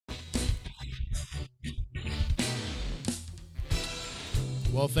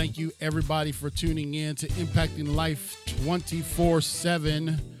Well, thank you everybody for tuning in to Impacting Life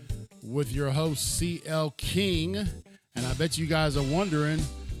 24/7 with your host CL King. And I bet you guys are wondering,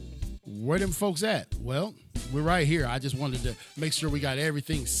 where them folks at? Well, we're right here. I just wanted to make sure we got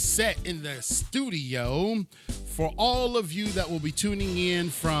everything set in the studio for all of you that will be tuning in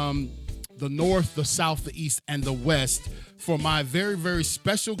from the north, the south, the east, and the west for my very, very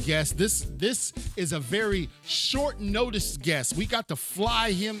special guest. This is a very short notice guest. We got to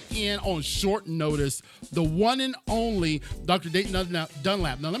fly him in on short notice. The one and only Dr. Nate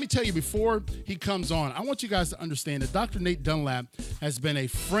Dunlap. Now, let me tell you, before he comes on, I want you guys to understand that Dr. Nate Dunlap has been a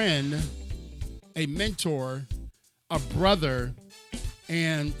friend, a mentor, a brother,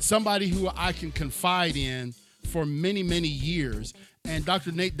 and somebody who I can confide in for many, many years. And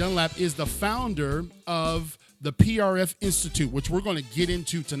Dr. Nate Dunlap is the founder of the PRF Institute, which we're going to get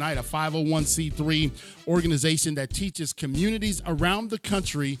into tonight, a 501c3 organization that teaches communities around the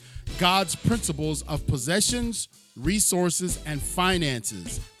country God's principles of possessions, resources, and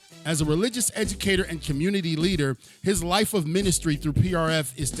finances. As a religious educator and community leader, his life of ministry through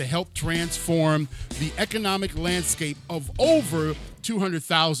PRF is to help transform the economic landscape of over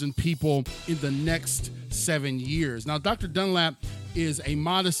 200,000 people in the next 7 years. Now, Dr. Dunlap is a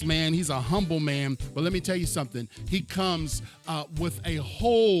modest man. He's a humble man. But let me tell you something. He comes with a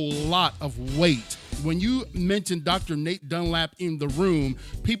whole lot of weight. When you mention Dr. Nate Dunlap in the room,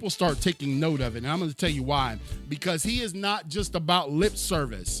 people start taking note of it. And I'm going to tell you why. Because he is not just about lip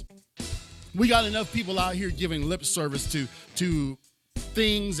service. We got enough people out here giving lip service to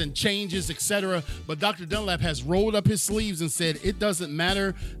things and changes, etc. But Dr. Dunlap has rolled up his sleeves and said, it doesn't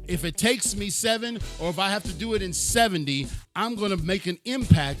matter if it takes me 7 or if I have to do it in 70, I'm going to make an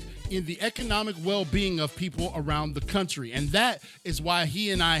impact in the economic well-being of people around the country. And that is why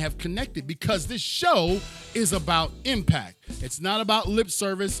he and I have connected, because this show is about impact. It's not about lip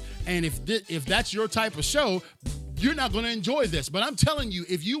service. And if that's your type of show, you're not going to enjoy this. But I'm telling you,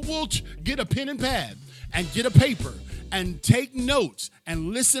 if you will get a pen and pad and get a paper and take notes and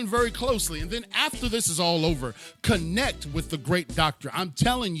listen very closely, and then after this is all over, connect with the great doctor. I'm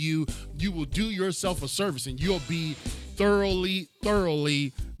telling you, you will do yourself a service and you'll be thoroughly,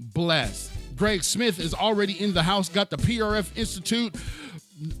 thoroughly blessed. Greg Smith is already in the house, got the PRF Institute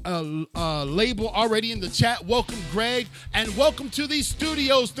label already in the chat. Welcome, Greg, and welcome to these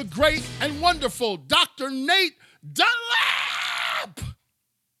studios, the great and wonderful Dr. Nate Dunlap.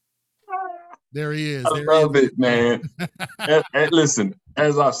 There he is. I love it, man. and listen,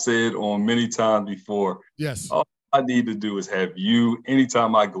 as I've said on many times before, yes, all I need to do is have you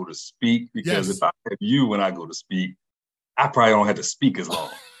anytime I go to speak, because if I have you when I go to speak, I probably don't have to speak as long.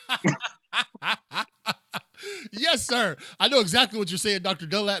 Yes, sir. I know exactly what you're saying, Dr.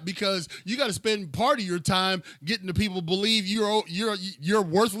 Dunlap, because you got to spend part of your time getting the people to believe you're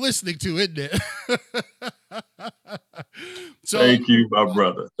worth listening to, isn't it? So, thank you, my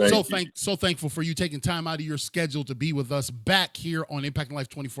brother. So thankful for you taking time out of your schedule to be with us back here on Impacting Life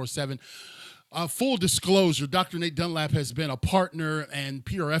 24/7. Full disclosure, Dr. Nate Dunlap has been a partner, and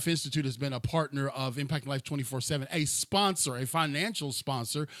PRF Institute has been a partner of Impacting Life 24/7, a sponsor, a financial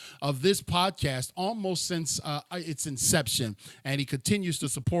sponsor of this podcast almost since its inception. And he continues to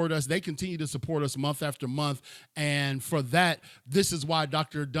support us. They continue to support us month after month. And for that, this is why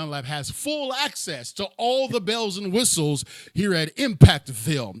Dr. Dunlap has full access to all the bells and whistles here at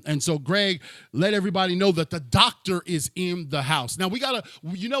Impactville. And so, Greg, let everybody know that the doctor is in the house. Now, we got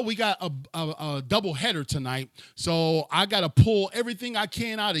a double header tonight, so I got to pull everything I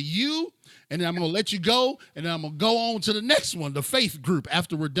can out of you, and then I'm going to let you go, and then I'm going to go on to the next one, the faith group,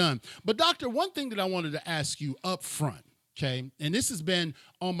 after we're done. But doctor, one thing that I wanted to ask you up front, okay, and this has been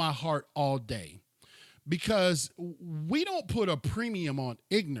on my heart all day, because we don't put a premium on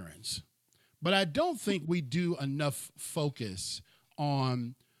ignorance, but I don't think we do enough focus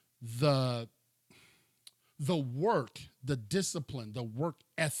on the work, the discipline, the work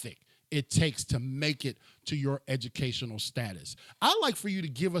ethic it takes to make it to your educational status. I'd like for you to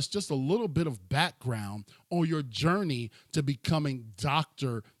give us just a little bit of background on your journey to becoming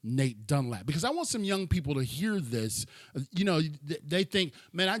Dr. Nate Dunlap, because I want some young people to hear this. You know, they think,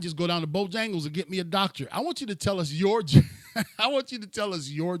 man, I just go down to Bojangles and get me a doctor. I want you to tell us your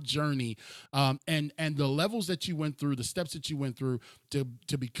journey and the levels that you went through, the steps that you went through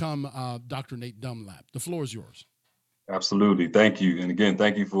to become Dr. Nate Dunlap. The floor is yours. Absolutely. Thank you. And again,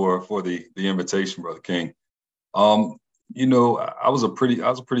 thank you for the invitation, Brother King. You know, I was a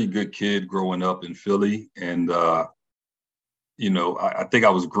pretty good kid growing up in Philly. And you know, I think I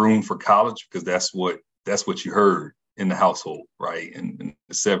was groomed for college because that's what you heard in the household, right? In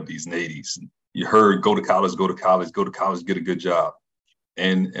the 70s and 80s. You heard go to college, get a good job.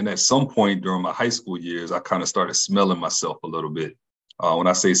 And at some point during my high school years, I kind of started smelling myself a little bit. When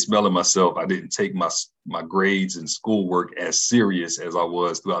I say smelling myself, I didn't take my grades and schoolwork as serious as I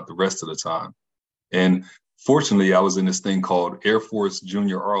was throughout the rest of the time. And fortunately, I was in this thing called Air Force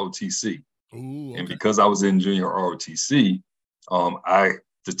Junior ROTC. Ooh, And okay. because I was in junior ROTC, I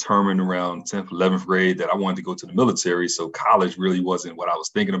determined around 10th, 11th grade that I wanted to go to the military. So college really wasn't what I was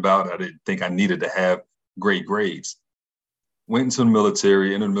thinking about. I didn't think I needed to have great grades. Went into the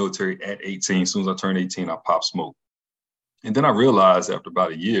military, entered the military at 18. As soon as I turned 18, I popped smoke. And then I realized after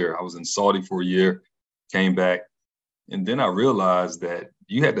about a year, I was in Saudi for a year, came back. And then I realized that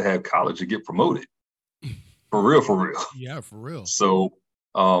you had to have college to get promoted. For real, for real. Yeah, for real. So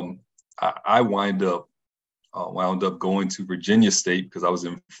I wound up going to Virginia State because I was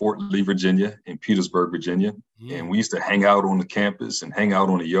in Fort Lee, Virginia, in Petersburg, Virginia. And we used to hang out on the campus and hang out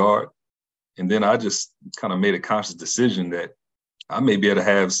on the yard. And then I just kind of made a conscious decision that I may be able to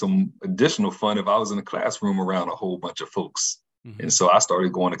have some additional fun if I was in a classroom around a whole bunch of folks. And so I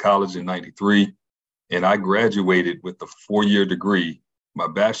started going to college in 93, and I graduated with a 4-year degree, my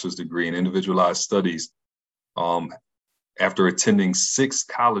bachelor's degree in individualized studies, after attending 6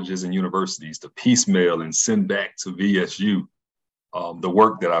 colleges and universities to piecemeal and send back to VSU the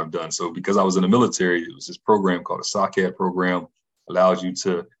work that I've done. So because I was in the military, it was this program called a SOCAD program, allows you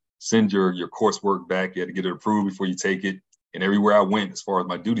to send your coursework back. You had to get it approved before you take it. And everywhere I went, as far as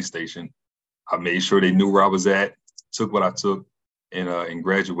my duty station, I made sure they knew where I was at, took what I took, and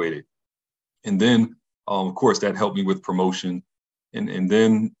graduated. And then, of course, that helped me with promotion. And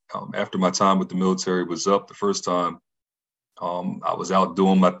then after my time with the military was up the first time, I was out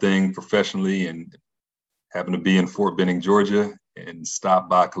doing my thing professionally and happened to be in Fort Benning, Georgia, and stopped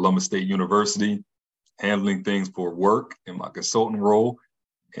by Columbus State University, handling things for work in my consultant role.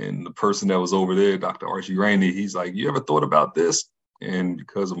 And the person that was over there, Dr. Archie Rainey, he's like, you ever thought about this? And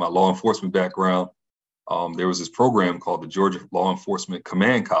because of my law enforcement background, there was this program called the Georgia Law Enforcement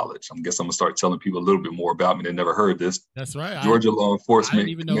Command College. I guess I'm gonna start telling people a little bit more about me that never heard this. That's right. Georgia Law I didn't Enforcement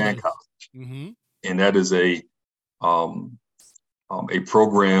even know Command this. College. And that is a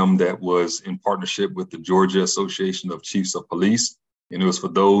program that was in partnership with the Georgia Association of Chiefs of Police. And it was for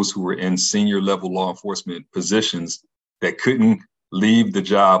those who were in senior level law enforcement positions that couldn't leave the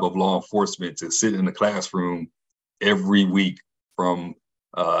job of law enforcement to sit in the classroom every week from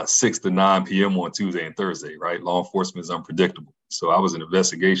 6 to 9 p.m. on Tuesday and Thursday, right? Law enforcement is unpredictable. So I was in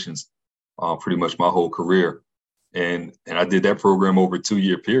investigations pretty much my whole career. And I did that program over a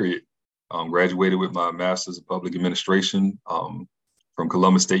 2-year period. Graduated with my master's in public administration from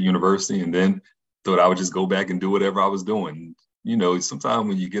Columbus State University, and then thought I would just go back and do whatever I was doing. You know, sometimes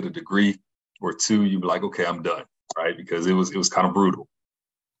when you get a degree or two, you be like, okay, I'm done, right? Because it was kind of brutal.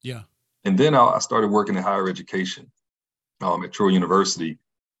 Yeah. And then I started working in higher education at Troy University.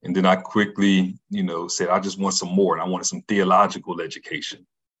 And then I quickly, said, I just want some more. And I wanted some theological education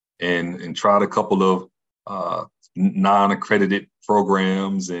and tried a couple of non-accredited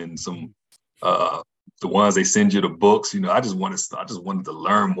programs and some the ones they send you the books. I just wanted to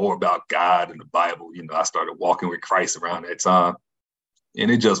learn more about God and the Bible. I started walking with Christ around that time,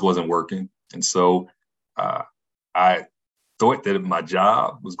 and it just wasn't working. And so I thought that my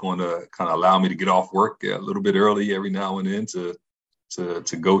job was going to kind of allow me to get off work a little bit early every now and then to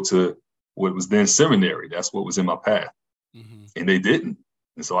go to what was then seminary. That's what was in my path. And they didn't.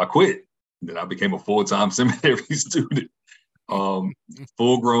 And so I quit. And then I became a full-time seminary student.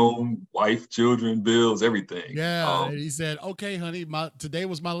 Full-grown, wife, children, bills, everything. Yeah. And he said, okay, honey, today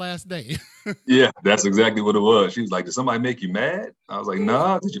was my last day. Yeah, that's exactly what it was. She was like, did somebody make you mad? I was like,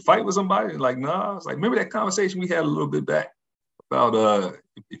 nah. Did you fight with somebody? Like, nah. I was like, remember that conversation we had a little bit back about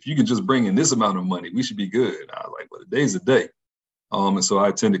if you can just bring in this amount of money, we should be good. And I was like, well, the day's a day. And so I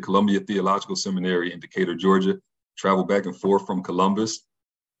attended Columbia Theological Seminary in Decatur, Georgia, traveled back and forth from Columbus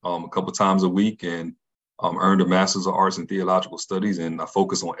a couple times a week, and earned a Master's of Arts in Theological Studies. And I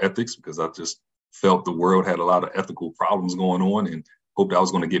focused on ethics because I just felt the world had a lot of ethical problems going on and hoped I was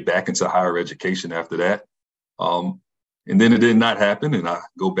going to get back into higher education after that. And then it did not happen. And I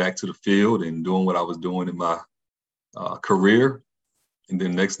go back to the field and doing what I was doing in my career. And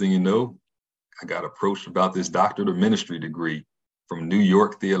then next thing you know, I got approached about this doctorate of ministry degree from New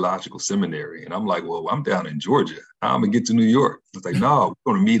York Theological Seminary. And I'm like, well, I'm down in Georgia. How am I gonna get to New York? It's like, no,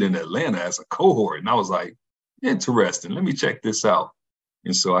 we're gonna meet in Atlanta as a cohort. And I was like, interesting, let me check this out.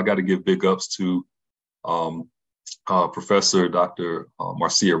 And so I got to give big ups to Professor Dr.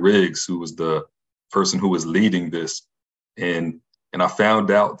 Marcia Riggs, who was the person who was leading this. And I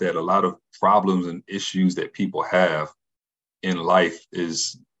found out that a lot of problems and issues that people have in life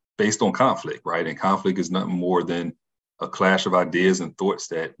is based on conflict, right? And conflict is nothing more than a clash of ideas and thoughts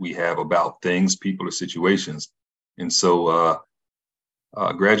that we have about things, people, or situations. And so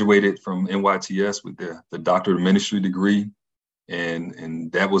graduated from NYTS with the Doctor of Ministry degree.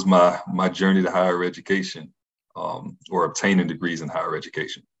 And that was my journey to higher education, or obtaining degrees in higher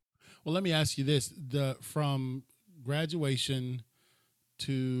education. Well, let me ask you this: from graduation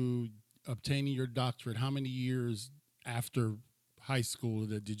to obtaining your doctorate, how many years after high school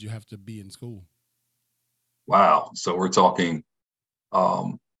did you have to be in school? Wow. So we're talking,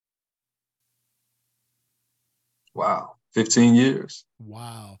 wow, 15 years.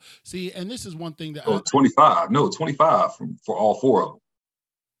 Wow. See, and this is one thing that 25. No, 25 for all four of them.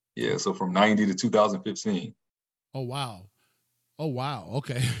 Yeah. So from 90 to 2015. Oh, wow. Oh, wow.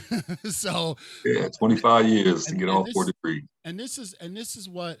 Okay. So yeah, 25 years to get all four degrees. And this is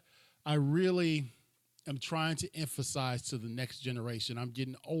what I really am trying to emphasize to the next generation. I'm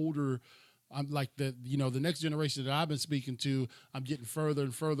getting older. I'm like the next generation that I've been speaking to, I'm getting further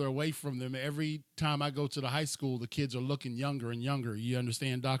and further away from them. Every time I go to the high school, the kids are looking younger and younger. You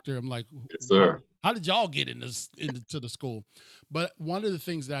understand, doctor? I'm like, yes, sir. How did y'all get into the school? But one of the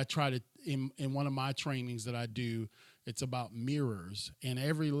things that I try to, in one of my trainings that I do, it's about mirrors, and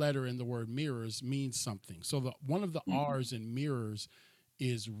every letter in the word mirrors means something. So one of the R's in mirrors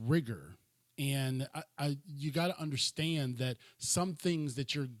is rigor. And you got to understand that some things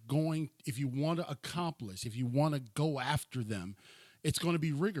that you're going, if you want to accomplish, if you want to go after them, it's going to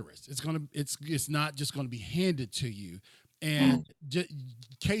be rigorous. It's not just going to be handed to you. And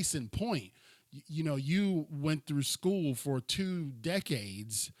case in point, you went through school for 2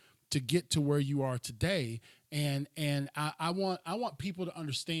 decades to get to where you are today. And I want people to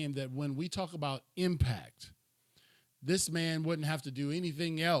understand that when we talk about impact, this man wouldn't have to do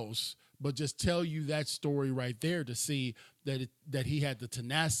anything else but just tell you that story right there to see that he had the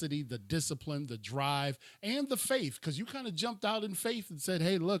tenacity, the discipline, the drive, and the faith. Because you kind of jumped out in faith and said,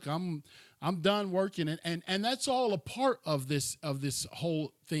 "Hey, look, I'm done working," and that's all a part of this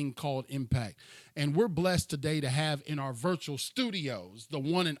whole thing called impact. And we're blessed today to have in our virtual studios the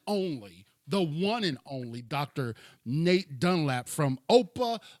one and only Dr. Nate Dunlap from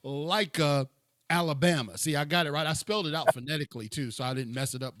Opelika, Alabama. See, I got it right. I spelled it out phonetically too, so I didn't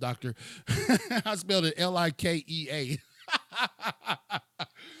mess it up, doctor. I spelled it Likea.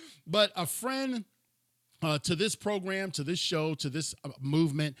 But a friend to this program, to this show, to this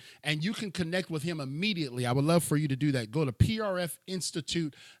movement, and you can connect with him immediately. I would love for you to do that. Go to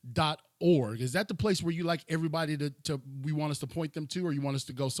prfinstitute.org. Is that the place where you like everybody we want us to point them to, or you want us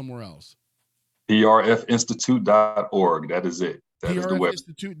to go somewhere else? prfinstitute.org. That is it. That is the website.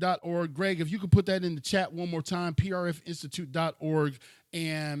 prfinstitute.org. Greg, if you could put that in the chat one more time, prfinstitute.org.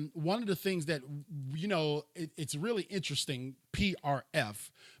 And one of the things that, it's really interesting,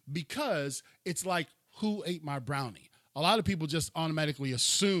 PRF, because it's like, who ate my brownie? A lot of people just automatically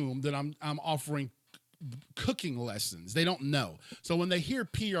assume that I'm offering cooking lessons. They don't know. So when they hear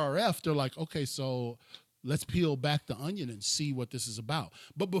PRF, they're like, okay, so let's peel back the onion and see what this is about.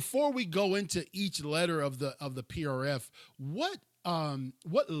 But before we go into each letter of the PRF, what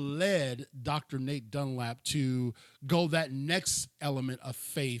led Dr. Nate Dunlap to go that next element of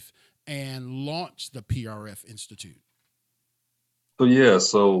faith and launch the PRF Institute?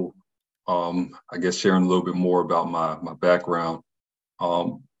 So I guess sharing a little bit more about my background.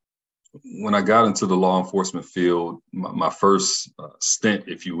 When I got into the law enforcement field, my first stint,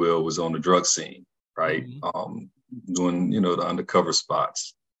 if you will, was on the drug scene, right? Doing, the undercover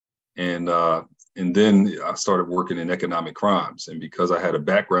spots. And then I started working in economic crimes. And because I had a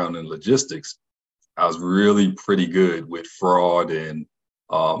background in logistics, I was really pretty good with fraud and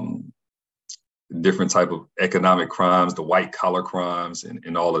different type of economic crimes, the white collar crimes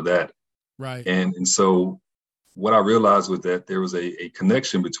and all of that. Right. And so what I realized was that there was a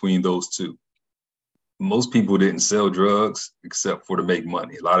connection between those two. Most people didn't sell drugs except for to make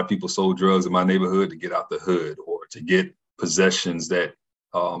money. A lot of people sold drugs in my neighborhood to get out the hood or to get possessions that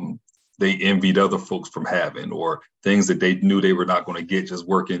they envied other folks from having, or things that they knew they were not going to get just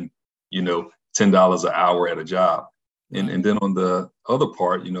working, $10 an hour at a job. Right. And then on the other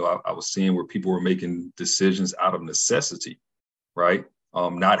part, I was seeing where people were making decisions out of necessity, right?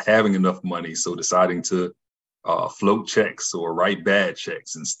 Not having enough money, so deciding to float checks or write bad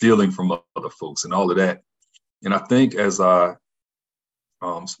checks and stealing from other folks and all of that. And I think as I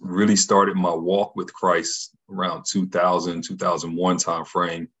really started my walk with Christ around 2000, 2001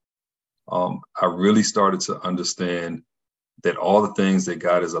 timeframe, I really started to understand that all the things that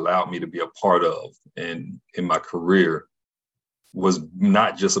God has allowed me to be a part of and in my career was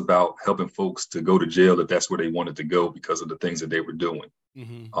not just about helping folks to go to jail if that's where they wanted to go because of the things that they were doing.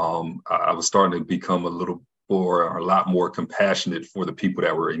 I was starting to become a little or a lot more compassionate for the people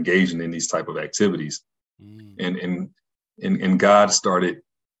that were engaging in these type of activities. And God started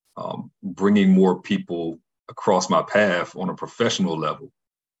bringing more people across my path on a professional level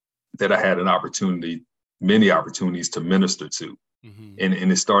that I had many opportunities to minister to. And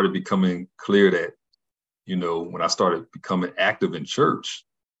it started becoming clear that, when I started becoming active in church,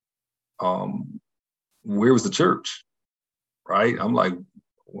 where was the church, right? I'm like,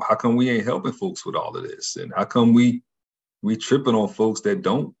 how come we ain't helping folks with all of this? And how come we tripping on folks that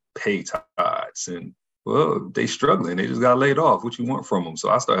don't pay tithes? And well, they struggling. They just got laid off. What you want from them? So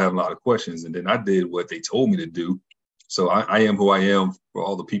I started having a lot of questions, and then I did what they told me to do. So I am who I am for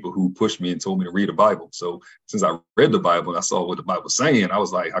all the people who pushed me and told me to read the Bible. So since I read the Bible and I saw what the Bible was saying, I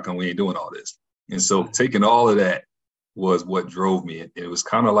was like, how come we ain't doing all this? And so taking all of that was what drove me. And it was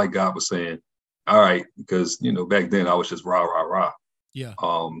kind of like God was saying, all right, because, back then I was just rah, rah, rah. Yeah.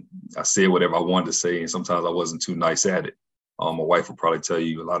 I said whatever I wanted to say, and sometimes I wasn't too nice at it. My wife would probably tell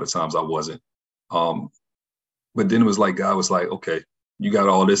you a lot of times I wasn't. But then it was like, God was like, okay, you got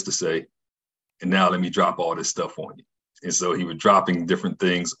all this to say, and now let me drop all this stuff on you. And so he was dropping different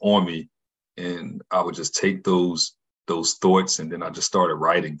things on me, and I would just take those thoughts, and then I just started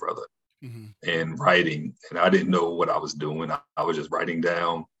writing, brother, and writing. And I didn't know what I was doing. I was just writing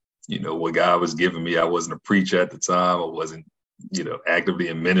down, what God was giving me. I wasn't a preacher at the time. I wasn't, actively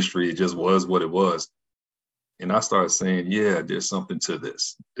in ministry. It just was what it was. And I started saying, yeah, there's something to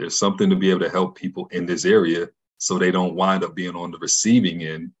this. There's something to be able to help people in this area so they don't wind up being on the receiving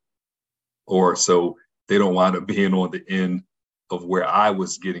end, or so they don't wind up being on the end of where I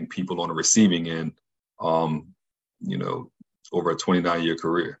was getting people on the receiving end, over a 29-year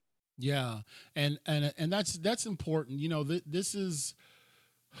career. Yeah. And that's important. This is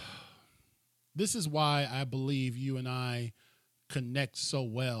why I believe you and I connect so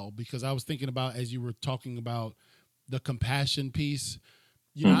well, because I was thinking about, as you were talking about the compassion piece,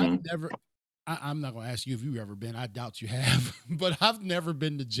 I'm not going to ask you if you've ever been, I doubt you have, but I've never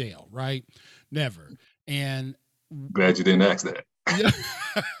been to jail, right? Never. And glad you didn't ask that. Yeah.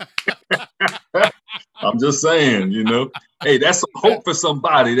 I'm just saying, hey, that's some hope for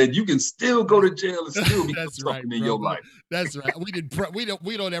somebody that you can still go to jail and still become something in your life. That's right.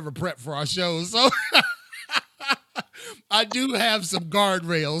 We don't ever prep for our shows. So I do have some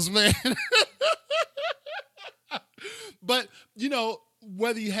guardrails, man. But,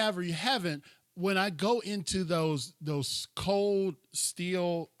 whether you have or you haven't, when I go into those cold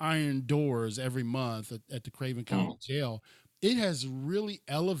steel iron doors every month at the Craven County Jail, it has really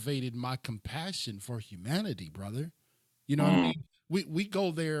elevated my compassion for humanity, brother. You know what I mean? We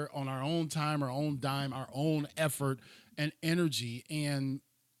go there on our own time, our own dime, our own effort and energy, and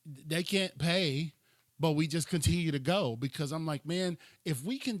they can't pay, but we just continue to go, because I'm like, man, if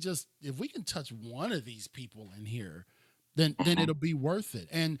we can touch one of these people in here, then it'll be worth it.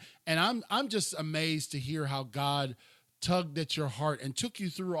 And I'm just amazed to hear how God tugged at your heart and took you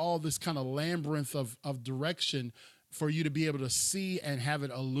through all this kind of labyrinth of direction for you to be able to see and have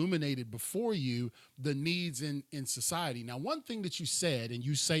it illuminated before you, the needs in society. Now, one thing that you said, and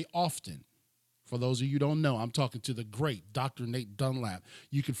you say often, for those of you who don't know, I'm talking to the great Dr. Nate Dunlap.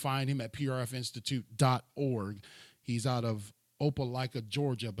 You can find him at prfinstitute.org. He's out of Opelika,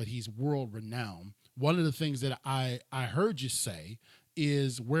 Georgia, but he's world renowned. One of the things that I heard you say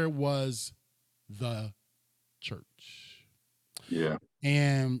is, where was the church? Yeah.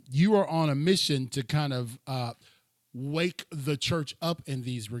 And you are on a mission to kind of wake the church up in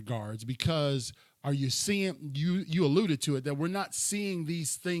these regards, because are you seeing, you alluded to it, that we're not seeing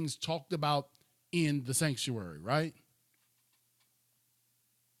these things talked about in the sanctuary, right?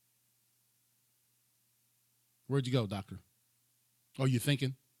 Where'd you go, doctor? Oh, you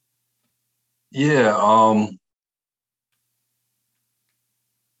thinking? Yeah.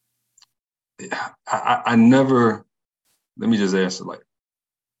 I never, let me just answer,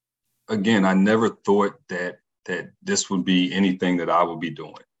 again, I never thought that this would be anything that I would be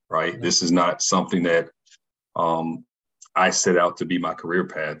doing, right? No. This is not something that I set out to be my career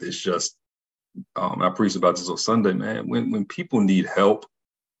path. It's just, I preached about this on Sunday, man. When people need help,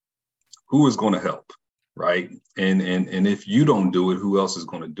 who is going to help, right? And if you don't do it, who else is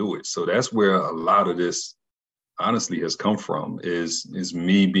going to do it? So that's where a lot of this honestly has come from, is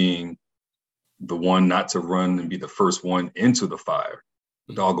me being the one not to run and be the first one into the fire.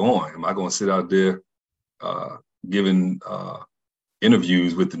 Doggone, am I going to sit out there giving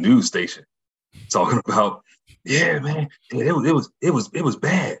interviews with the news station talking about, yeah, man, it was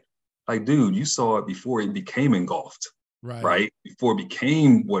bad. Like, dude, you saw it before it became engulfed, right? Before it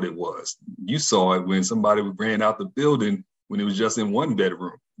became what it was. You saw it when somebody ran out the building when it was just in one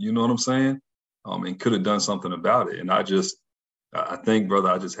bedroom. You know what I'm saying? and could have done something about it. And I think, brother,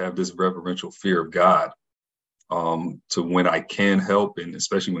 I just have this reverential fear of God, to when I can help, and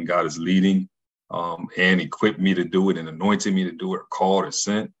especially when God is leading, and equipped me to do it and anointed me to do it, or called or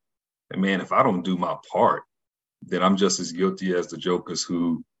sent. And man, if I don't do my part, then I'm just as guilty as the jokers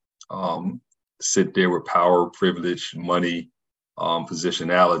who sit there with power, privilege, money,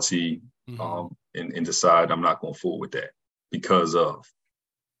 positionality, Mm-hmm. and decide I'm not going to fool with that because of.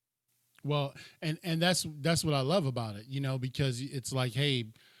 Well, and that's what I love about it, because it's like, hey,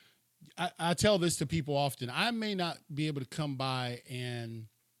 I tell this to people often. I may not be able to come by and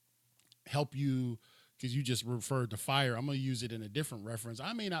help you because you just referred to fire. I'm going to use it in a different reference.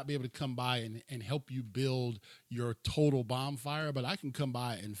 I may not be able to come by and help you build your total bonfire, but I can come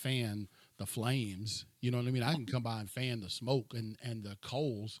by and fan the flames. You know what I mean? I can come by and fan the smoke and the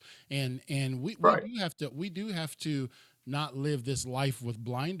coals. And we Right. do have to not live this life with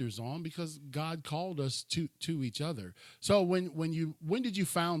blinders on, because God called us to each other. So when did you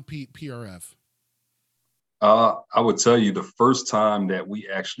found PRF? I would tell you the first time that we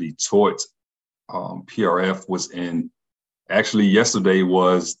actually taught PRF was actually yesterday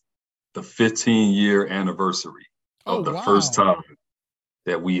was the 15-year anniversary Oh, of the first wow. time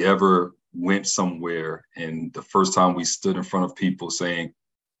that we ever went somewhere, and the first time we stood in front of people saying,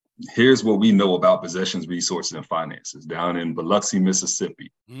 here's what we know about possessions, resources, and finances down in Biloxi,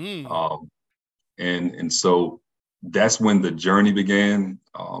 Mississippi. Mm. Um, and so that's when the journey began.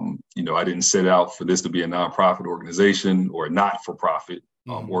 I didn't set out for this to be a nonprofit organization or a not-for-profit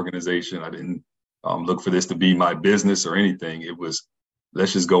Mm-hmm. organization. I didn't look for this to be my business or anything. It was,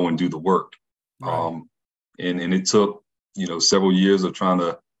 let's just go and do the work. Right. And it took, several years of trying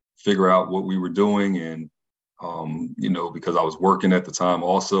to figure out what we were doing. And, because I was working at the time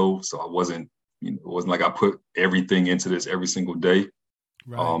also, so it wasn't like I put everything into this every single day.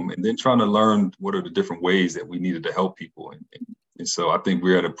 Right. And then trying to learn what are the different ways that we needed to help people. And so I think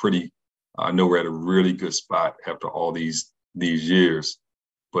I know we're at a really good spot after all these years,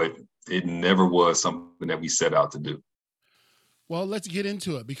 but it never was something that we set out to do. Well, let's get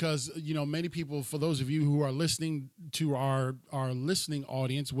into it, because many people, for those of you who are listening to our listening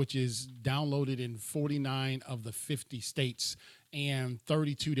audience, which is downloaded in 49 of the 50 states and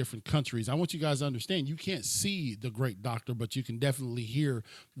 32 different countries, I want you guys to understand, you can't see the great doctor, but you can definitely hear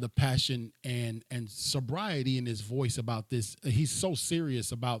the passion and sobriety in his voice about this. He's so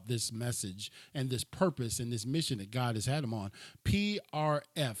serious about this message and this purpose and this mission that God has had him on.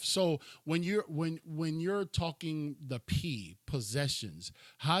 PRF. So when you're talking the P, possessions,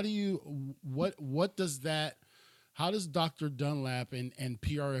 how do you what does that how does Dr. Dunlap and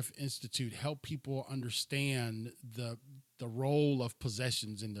PRF Institute help people understand the role of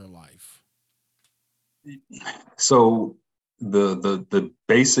possessions in their life? So the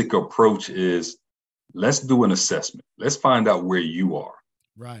basic approach is, let's do an assessment. Let's find out where you are,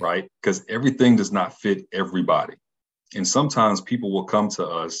 Right. right? Because everything does not fit everybody. And sometimes people will come to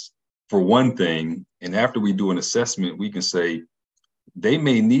us for one thing, and after we do an assessment, we can say they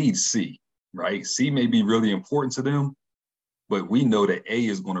may need C, right? C may be really important to them, but we know that A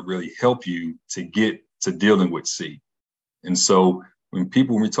is going to really help you to get to dealing with C. And so when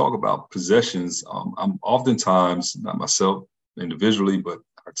we talk about possessions, I'm oftentimes, not myself individually, but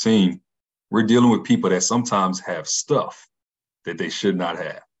our team, we're dealing with people that sometimes have stuff that they should not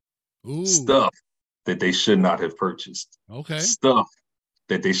have, Ooh. stuff that they should not have purchased, Okay. stuff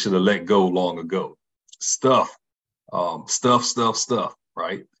that they should have let go long ago, stuff, stuff,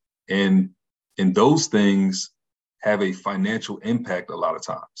 right? And those things have a financial impact a lot of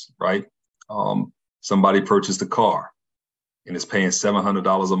times, right? Somebody purchased a car and is paying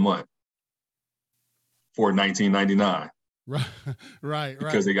 $700 a month for 1999 Right.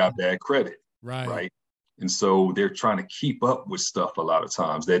 because Right. they got bad credit, Right. right? And so they're trying to keep up with stuff a lot of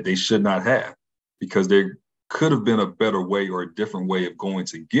times that they should not have, because there could have been a better way or a different way of going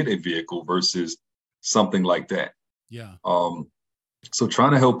to get a vehicle versus something like that. Yeah. Um, so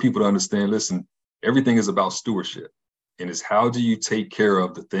trying to help people to understand, listen, everything is about stewardship, and it's how do you take care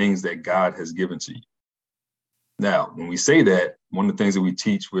of the things that God has given to you. Now, when we say that, one of the things that we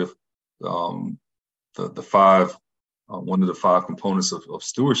teach with um, the five, one of the five components of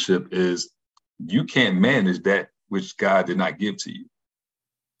stewardship is you can't manage that which God did not give to you.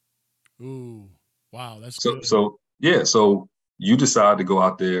 Ooh. Wow, that's So, good. so yeah, so you decide to go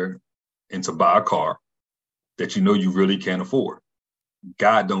out there and to buy a car that you know you really can't afford.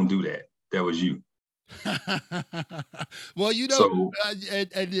 God don't do that. That was you. Well, So,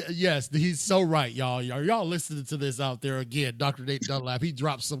 and yes, he's so right, y'all. Y'all listening to this out there again. Dr. Nate Dunlap, he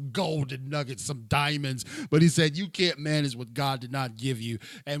dropped some golden nuggets, some diamonds, but he said you can't manage what God did not give you.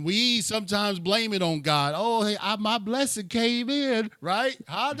 And we sometimes blame it on God. Oh, hey, my blessing came in, right?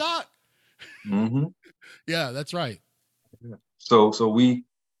 Huh, Doc? mhm. Yeah, that's right. So we,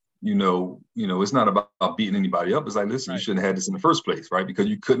 it's not about beating anybody up. It's like, listen, you Right. shouldn't have had this in the first place, right? Because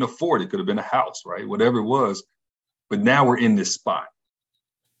you couldn't afford it. Could have been a house, right? Whatever it was. But now we're in this spot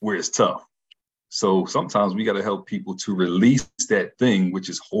where it's tough. So sometimes we got to help people to release that thing which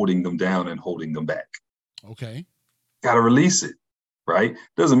is holding them down and holding them back. Okay. Got to release it, right?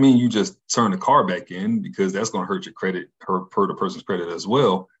 Doesn't mean you just turn the car back in because that's going to hurt your credit, hurt a person's credit as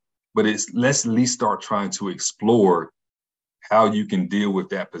well. But let's at least start trying to explore how you can deal with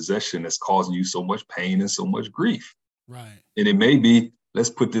that possession that's causing you so much pain and so much grief. Right. And it may be, let's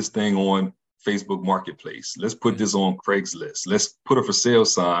put this thing on Facebook Marketplace. Let's put Yeah. this on Craigslist. Let's put a for sale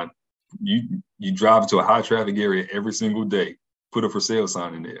sign. You drive to a high traffic area every single day, put a for sale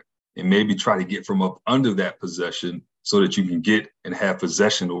sign in there, and maybe try to get from up under that possession so that you can get and have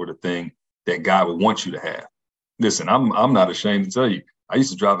possession over the thing that God would want you to have. Listen, I'm not ashamed to tell you, I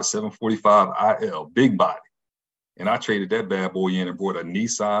used to drive a 745 IL, big body, and I traded that bad boy in and bought a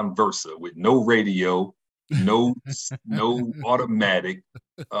Nissan Versa with no radio, no no automatic,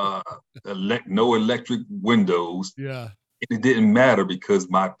 uh, no electric windows. Yeah. It didn't matter because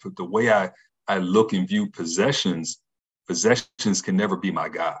the way I look and view possessions can never be my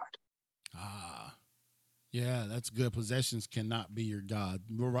God. Ah. Yeah, that's good. Possessions cannot be your God.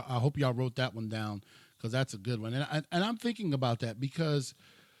 I hope y'all wrote that one down because that's a good one. And I'm thinking about that because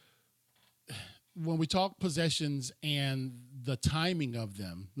when we talk possessions and the timing of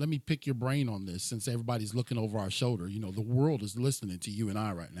them, let me pick your brain on this since everybody's looking over our shoulder. The world is listening to you and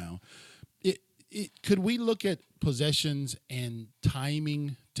I right now. It, could we look at possessions and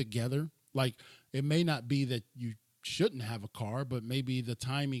timing together? Like it may not be that you shouldn't have a car, but maybe the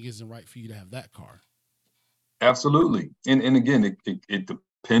timing isn't right for you to have that car. Absolutely. And again, it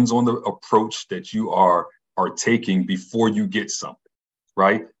depends on the approach that you are taking before you get something,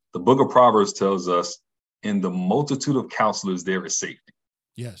 right? The book of Proverbs tells us in the multitude of counselors there is safety,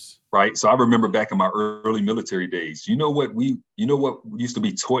 Yes. right? So I remember back in my early military days, you know what used to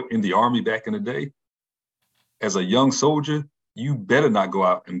be taught in the army back in the day? As a young soldier, you better not go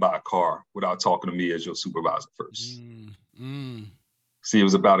out and buy a car without talking to me as your supervisor first. Mm, mm, See, it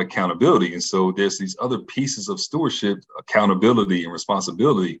was about accountability. And so there's these other pieces of stewardship, accountability and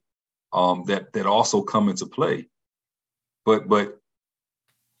responsibility that also come into play. But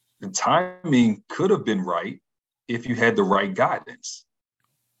the timing could have been right if you had the right guidance,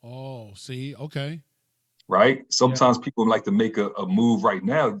 oh, see, okay. right? Yeah. Sometimes people like to make a move right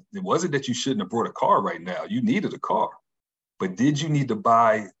now. It wasn't that you shouldn't have brought a car right now. You needed a car. But did you need to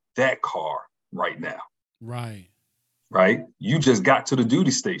buy that car right now? Right. Right? You just got to the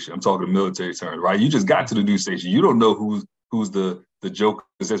duty station. I'm talking military terms, right? You just got to the duty station. You don't know who's the jokers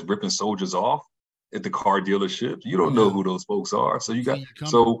that's ripping soldiers off at the car dealership. You don't know Yeah. who those folks are. So you See got you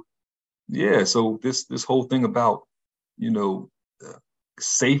coming. so yeah. So this whole thing about you know uh,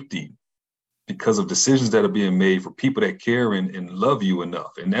 safety because of decisions that are being made for people that care and love you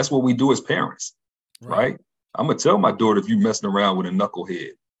enough, and that's what we do as parents, Right. right? I'm gonna tell my daughter if you messing around with a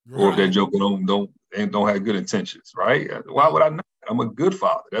knucklehead or if that Right. joker don't have good intentions, right? Why Yeah. would I not? I'm a good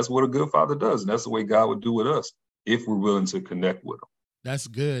father. That's what a good father does, and that's the way God would do with us if we're willing to connect with him. That's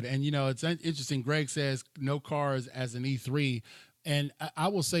good. And it's interesting. Greg says no cars as an E3. And I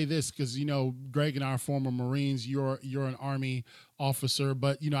will say this because Greg and I are former Marines. You're an Army officer,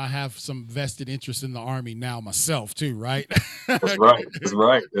 but I have some vested interest in the Army now myself too, right? That's right. That's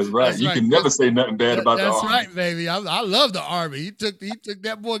right. That's right. That's You right. can never say nothing bad about the That's army. right, baby. I love the Army. He took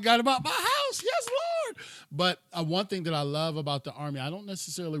that boy, got him out my house. Yes, Lord. But one thing that I love about the Army, I don't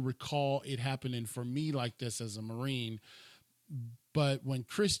necessarily recall it happening for me like this as a Marine. But when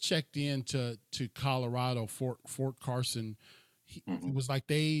Chris checked in to Colorado, Fort Carson, it Mhm, was like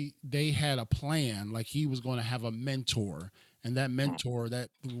they had a plan. Like he was going to have a mentor, and that mhm, mentor, that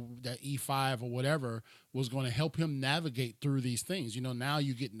E5 or whatever, was going to help him navigate through these things. Now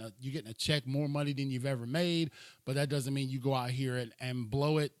you're getting a check, more money than you've ever made, but that doesn't mean you go out here and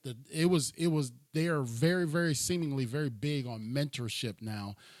blow it. It was they are very, very seemingly very big on mentorship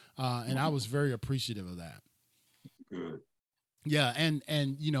now, and I mhm. was very appreciative of that. Good. Yeah, and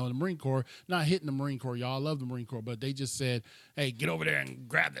the Marine Corps, not hitting the Marine Corps, y'all. I love the Marine Corps, but they just said, "Hey, get over there and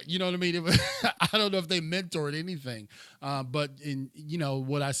grab that." You know what I mean? I don't know if they mentored anything, but in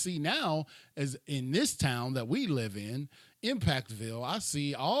what I see now is in this town that we live in Impactville, I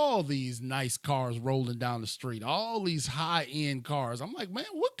see all these nice cars rolling down the street, all these high end cars. I'm like, man,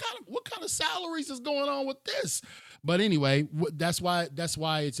 what kind of salaries is going on with this? But anyway, that's why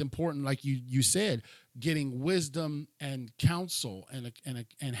it's important, like you said, getting wisdom and counsel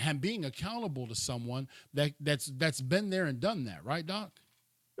and being accountable to someone that's been there and done that, right, Doc?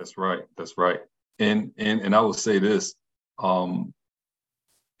 That's right. That's right. And I will say this, um,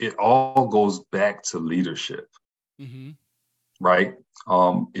 it all goes back to leadership, Mm-hmm. right?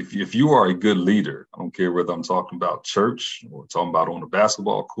 If you are a good leader, I don't care whether I'm talking about church or talking about on the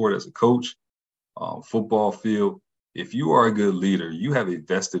basketball court as a coach, football field. If you are a good leader, you have a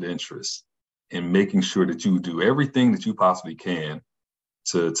vested interest in making sure that you do everything that you possibly can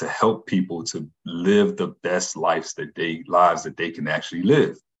to help people to live the best lives that they can actually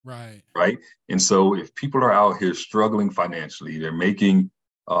live, Right. right? And so if people are out here struggling financially, they're making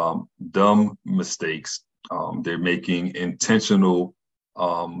dumb mistakes, they're making intentional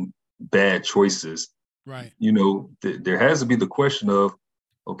bad choices, Right. there has to be the question of,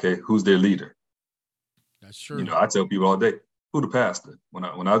 okay, who's their leader? That's true. I tell people all day, who the pastor?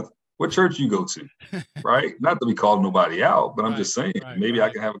 What church you go to, right? Not that we call nobody out, but I'm Right. just saying, Right. maybe I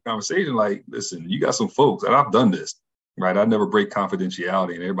Right. can have a conversation like, listen, you got some folks, and I've done this, right? I never break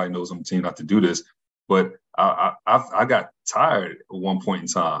confidentiality, and everybody knows I'm a team not to do this. But I got tired at one point in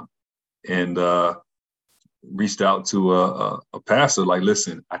time, and reached out to a pastor, like,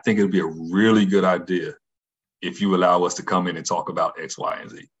 listen, I think it'd be a really good idea if you allow us to come in and talk about X, Y,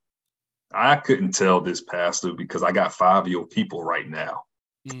 and Z. I couldn't tell this pastor because I got 5 of your people right now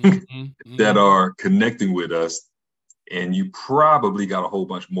Mm-hmm. that Mm-hmm. are connecting with us, and you probably got a whole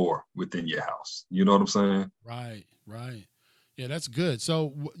bunch more within your house. You know what I'm saying? Right, right. Yeah, that's good.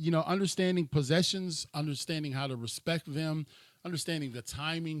 So, understanding possessions, understanding how to respect them, understanding the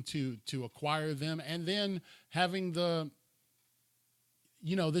timing to acquire them, and then having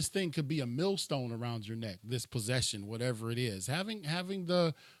this thing could be a millstone around your neck, this possession, whatever it is. Having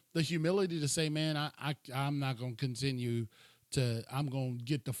the humility to say, man, I'm not going to continue to. I'm going to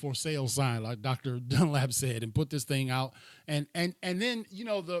get the for sale sign, like Dr. Dunlap said, and put this thing out, and then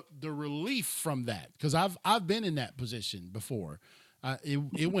the relief from that, because I've been in that position before.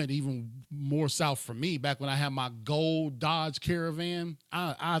 It went even more south for me back when I had my gold Dodge Caravan.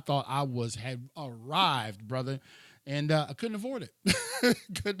 I thought had arrived, brother, and I couldn't afford it.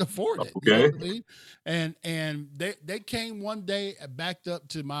 Couldn't afford it. You know Okay. what I mean? And they came one day, backed up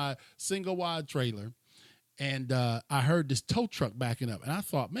to my single wide trailer, and I heard this tow truck backing up, and I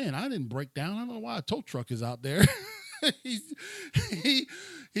thought, man, I didn't break down. I don't know why a tow truck is out there. he, he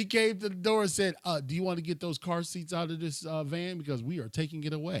he came to the door and said, "Do you want to get those car seats out of this van because we are taking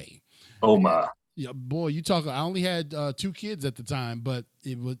it away?" Oh my. Yeah, boy, you talk. I only had 2 kids at the time, but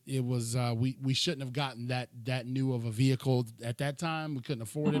it was we shouldn't have gotten that new of a vehicle at that time. We couldn't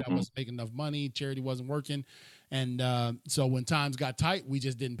afford it. I Mhm. wasn't making enough money. Charity wasn't working, and so when times got tight, we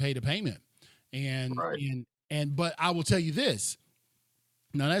just didn't pay the payment. And Right. and and but I will tell you this.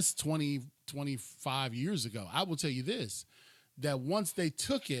 Now that's 20 25 years ago. I will tell you this, that once they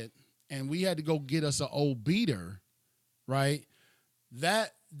took it and we had to go get us an old beater, right?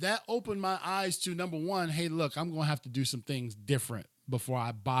 That opened my eyes to, number one, hey, look, I'm going to have to do some things different before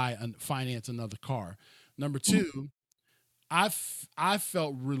I buy and finance another car. Number Mhm. two, I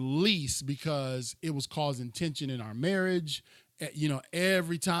felt release because it was causing tension in our marriage.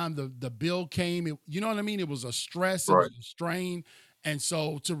 Every time the bill came, you know what I mean? It was a stress, it was Right. a strain. And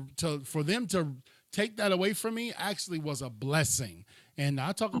so for them to take that away from me actually was a blessing. And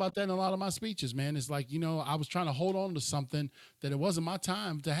I talk about that in a lot of my speeches, man. It's like, I was trying to hold on to something that it wasn't my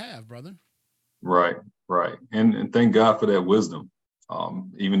time to have, brother. Right. Right. And thank God for that wisdom.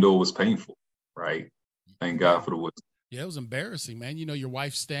 Even though it was painful, right? Thank Yeah. God for the wisdom. Yeah, it was embarrassing, man. Your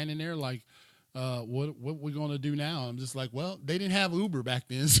wife standing there like, what we're gonna do now? I'm just like, well, they didn't have Uber back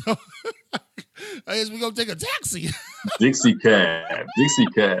then, so I guess we're gonna take a taxi. Dixie cab. Dixie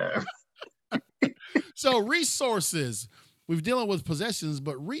cab. So resources. We've dealing with possessions,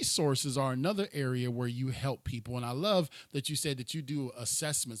 but resources are another area where you help people. And I love that you said that you do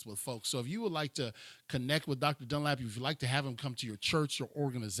assessments with folks. So if you would like to connect with Dr. Dunlap, if you'd like to have him come to your church, your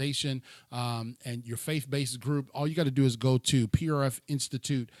organization, and your faith-based group, all you got to do is go to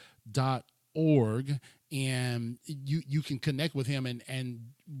prfinstitute.org, and you can connect with him and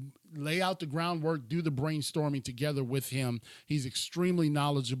lay out the groundwork, do the brainstorming together with him. He's extremely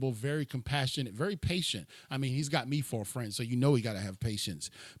knowledgeable, very compassionate, very patient. I mean, he's got me for a friend, so he got to have patience.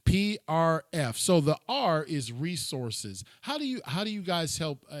 PRF. So the R is resources. How do you guys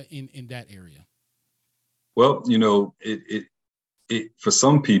help in that area? Well, it for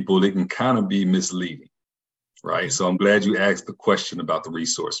some people it can kind of be misleading, right? Okay. So I'm glad you asked the question about the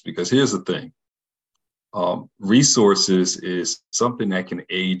resource, because here's the thing. Resources is something that can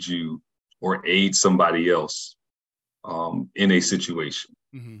aid you or aid somebody else in a situation.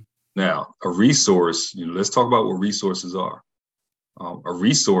 Mm-hmm. Now, a resource, let's talk about what resources are. A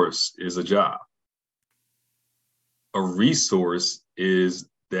resource is a job. A resource is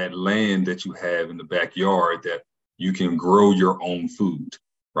that land that you have in the backyard that you can grow your own food,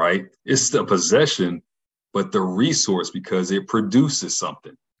 right? It's the Mm-hmm. possession, but the resource because it produces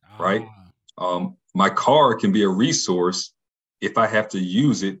something, right? Ah, My car can be a resource if I have to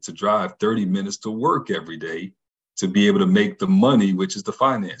use it to drive 30 minutes to work every day to be able to make the money, which is the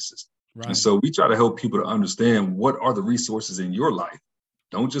finances. And right. so we try to help people to understand what are the resources in your life.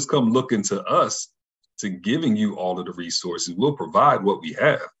 Don't just come looking to us to giving you all of the resources. We'll provide what we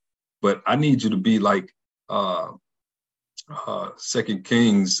have, but I need you to be like uh, Second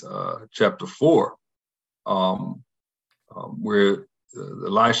Kings chapter 4, um, where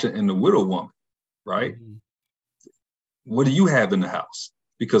Elisha and the widow woman, right? Mm-hmm. What do you have in the house?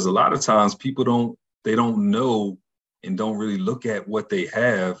 Because a lot of times people don't know and don't really look at what they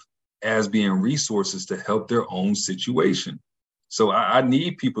have as being resources to help their own situation. So I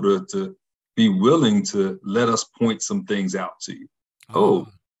need people to be willing to let us point some things out to you. Oh,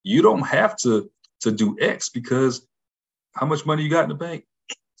 Ah. you don't have to do X because how much money you got in the bank?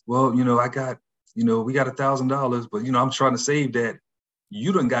 Well, I got, we got $1,000, but I'm trying to save that.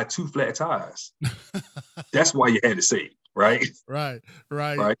 You done got two flat tires. That's why you had to save, right? Right.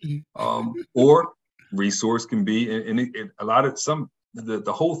 Right. Right? Or resource can be, and a lot of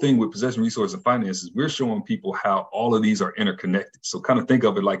the whole thing with possession, resource, and finances, we're showing people how all of these are interconnected. So kind of think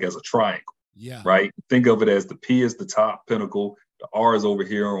of it like as a triangle, Yeah. right? Think of it as the P is the top pinnacle, the R is over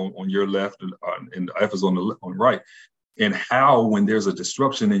here on your left, and the F is on the right. And how, when there's a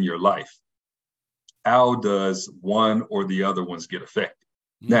disruption in your life, how does one or the other ones get affected?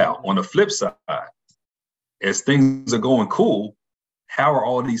 Now, Mm-hmm. on the flip side, as things are going cool, how are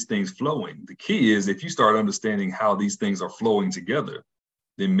all these things flowing? The key is if you start understanding how these things are flowing together,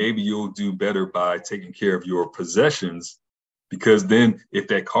 then maybe you'll do better by taking care of your possessions. Because then if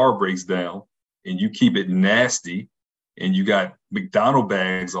that car breaks down and you keep it nasty and you got McDonald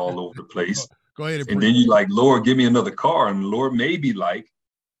bags all over the Go, place, go ahead and and then preach. you like, Lord, give me another car. And the Lord may be like,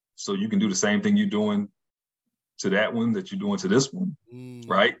 so you can do the same thing you're doing to that one that you're doing to this one, Mm,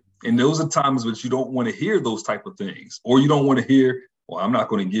 right? And yeah. those are times which you don't want to hear those type of things, or you don't want to hear, well, I'm not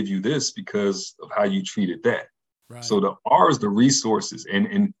going to give you this because of how you treated that. Right. So the R is the resources,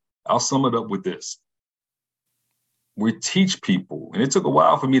 and I'll sum it up with this: we teach people, and it took a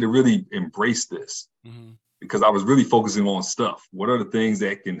while for me to really embrace this Mm-hmm. because I was really focusing on stuff. What are the things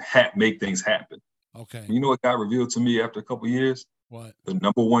that can make things happen? Okay. You know what God revealed to me after a couple of years? What? The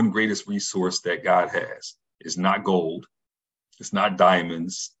number one greatest resource that God has is not gold. It's not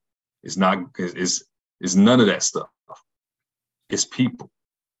diamonds. It's not. It's none of that stuff. It's people.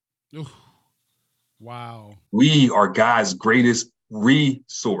 Ooh, wow. We are God's greatest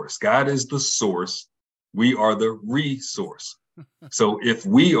resource. God is the source. We are the resource. So if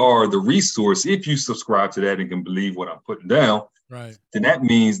we are the resource, if you subscribe to that and can believe what I'm putting down, Right. then that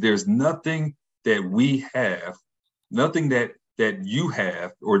means there's nothing that we have, nothing that you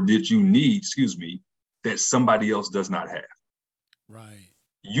have or that you need, excuse me, that somebody else does not have. Right.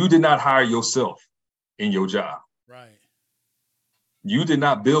 You did not hire yourself in your job. Right. You did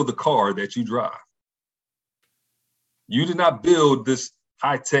not build the car that you drive. You did not build this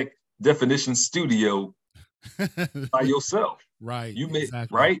high-tech definition studio by yourself. Right. You made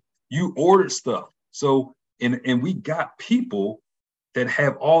Exactly. right. You ordered stuff. So and we got people that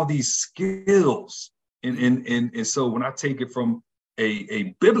have all these skills. And so when I take it from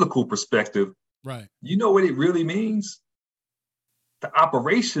a biblical perspective, Right. you know what it really means? The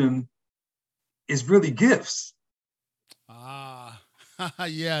operation is really gifts. Ah.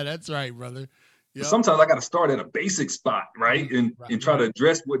 Yeah, that's right, brother. But Yep. sometimes I got to start at a basic spot, right? Right. And try to Right.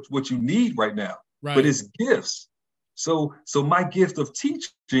 address what you need right now. But Right. it's gifts. So my gift of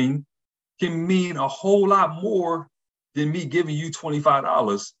teaching can mean a whole lot more than me giving you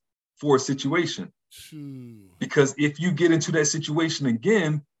 $25 for a situation. Phew. Because if you get into that situation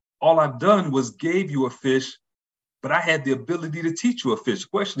again, all I've done was gave you a fish, but I had the ability to teach you a fish. The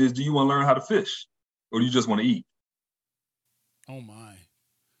question is, do you want to learn how to fish or do you just want to eat? Oh my.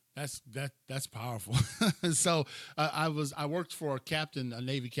 That's powerful. So I worked for a captain, a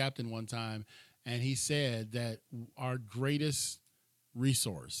Navy captain one time, and he said that our greatest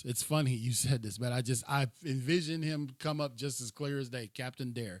resource. It's funny you said this, but I envisioned him come up just as clear as day.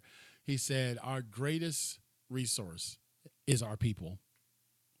 Captain Dare. He said our greatest resource is our people.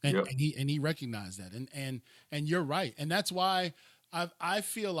 Yep. And he recognized that. And you're right. And that's why I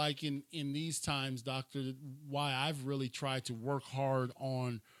feel like in these times, doctor, why I've really tried to work hard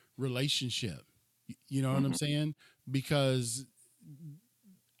on relationship. You know what I'm Mm-hmm. saying? Because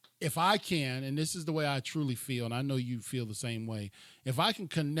if I can, and this is the way I truly feel, and I know you feel the same way, if I can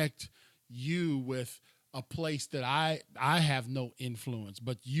connect you with a place that I have no influence,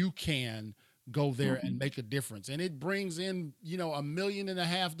 but you can go there Mm-hmm. and make a difference. And it brings in, $1.5 million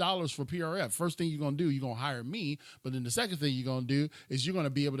for PRF. First thing you're gonna do, you're gonna hire me. But then the second thing you're gonna do is you're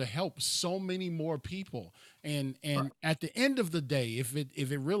gonna be able to help so many more people. And Right. at the end of the day, if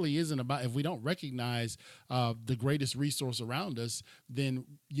it really isn't about, if we don't recognize the greatest resource around us, then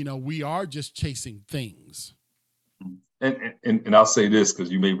we are just chasing things. And I'll say this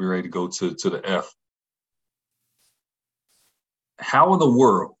because you may be ready to go to the F. How in the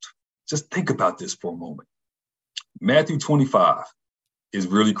world, just think about this for a moment. Matthew 25 is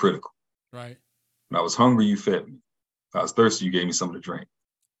really critical. Right. When I was hungry, you fed me. If I was thirsty, you gave me something to drink.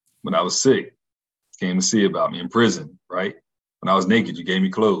 When I was sick, you came to see about me. In prison, right? When I was naked, you gave me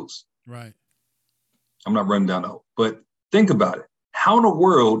clothes. Right. I'm not running down the whole, but think about it. How in the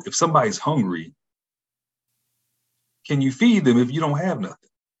world, if somebody's hungry, can you feed them if you don't have nothing?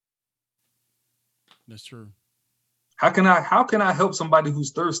 That's true. How can I help somebody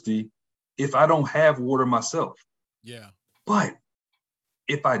who's thirsty if I don't have water myself? Yeah. But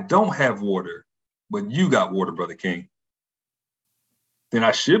if I don't have water, but you got water, Brother King, then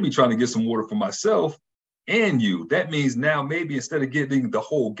I should be trying to get some water for myself and you. That means now maybe instead of getting the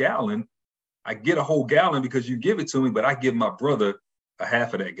whole gallon, I get a whole gallon because you give it to me, but I give my brother a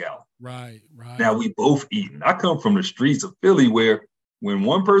half of that gallon. Right. Now we both eating. I come from the streets of Philly where when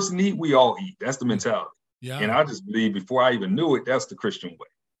one person eat, we all eat. That's the mentality. Yeah. And I just believe before I even knew it, that's the Christian way.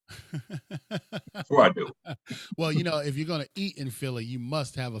 Before I do it. Well, if you're going to eat in Philly, you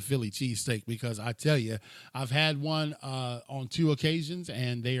must have a Philly cheesesteak because I tell you, I've had one on 2 occasions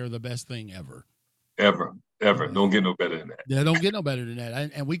and they are the best thing ever. Ever. Yeah. Don't get no better than that. Yeah, don't get no better than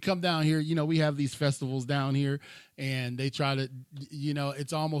that. And we come down here, we have these festivals down here and they try to,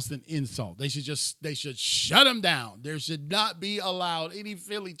 it's almost an insult. They should shut them down. There should not be allowed any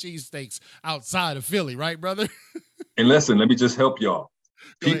Philly cheesesteaks outside of Philly, right, brother? And listen, let me just help y'all.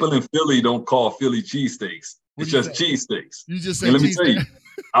 People in Philly don't call Philly cheesesteaks. It's just cheesesteaks. You just and said let me tell you,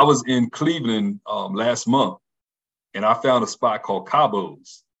 I was in Cleveland last month and I found a spot called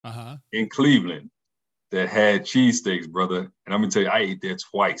Cabo's in Cleveland that had cheesesteaks, brother. And I'm gonna tell you, I ate there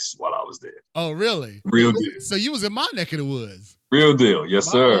twice while I was there. Oh, really? Real deal. So you was in my neck of the woods. Real deal. Yes,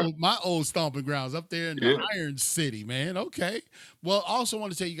 sir. My old stomping grounds up there in the Iron City, man. Okay. Well, I also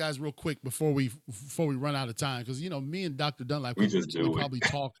want to tell you guys real quick before we run out of time, because me and Dr. Dunlap we just probably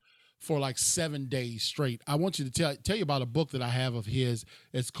talk for like 7 days straight. I want you to tell you about a book that I have of his.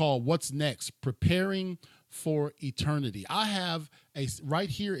 It's called What's Next? Preparing for Eternity. I have right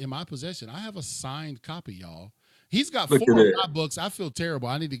here in my possession. I have a signed copy, y'all. He's got 4 of my books. I feel terrible.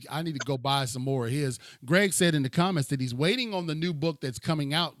 I need to go buy some more of his. Greg said in the comments that he's waiting on the new book that's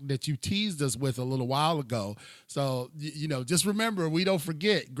coming out that you teased us with a little while ago. So, just remember, we don't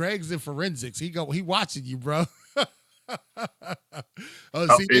forget, Greg's in forensics. He watching you, bro.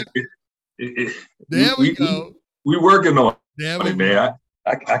 There we go. We working on it, man.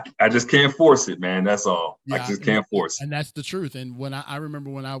 I just can't force it, man. That's all. I just can't force it. And that's the truth. And when I remember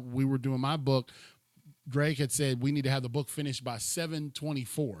when we were doing my book, Greg had said we need to have the book finished by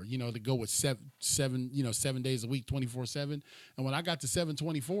 7/24, to go with 7 days a week, 24/7. And when I got to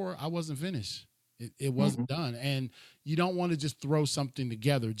 7/24, I wasn't finished. It wasn't done. And you don't want to just throw something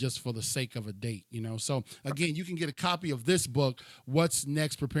together just for the sake of a date, So again, you can get a copy of this book, What's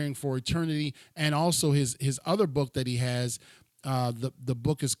Next? Preparing for Eternity, and also his other book that he has. The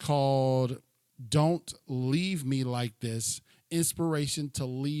book is called Don't Leave Me Like This, Inspiration to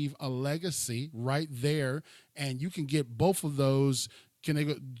Leave a Legacy, right there. And you can get both of those.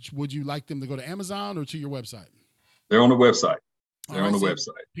 Would you like them to go to Amazon or to your website? They're on the website. They're on the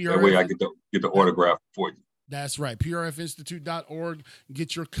website. PRF, that way I get the autograph for you. That's right. PRFinstitute.org.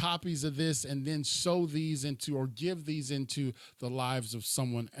 Get your copies of this and then sow these into or give these into the lives of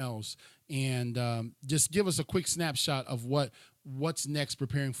someone else. And just give us a quick snapshot of what's next.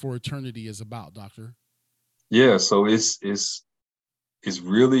 Preparing for Eternity is about, Doctor. Yeah, so it's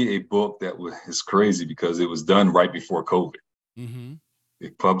really a book that is crazy because it was done right before COVID. Mm-hmm.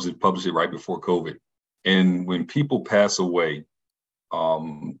 It published it right before COVID. And when people pass away,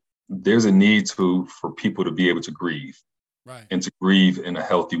 there's a need for people to be able to grieve, right, and to grieve in a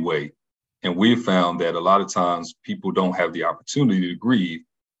healthy way. And we've found that a lot of times people don't have the opportunity to grieve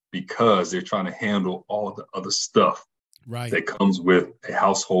because they're trying to handle all the other stuff Right. that comes with a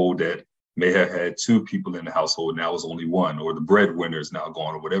household that may have had two people in the household, now it's only one, or the breadwinner is now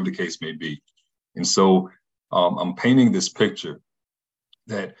gone, or whatever the case may be. And so I'm painting this picture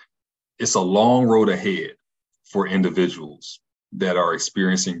that it's a long road ahead for individuals that are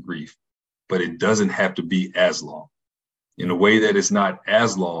experiencing grief, but it doesn't have to be as long. In a way that it's not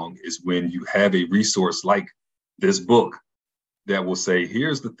as long is when you have a resource like this book that will say,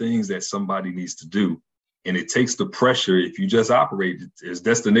 here's the things that somebody needs to do. And it takes the pressure, if you just operate, there's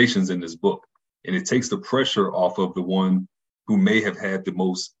destinations in this book, and it takes the pressure off of the one who may have had the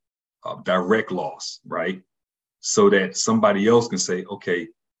most direct loss, right? So that somebody else can say, okay,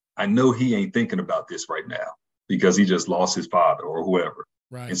 I know he ain't thinking about this right now because he just lost his father or whoever.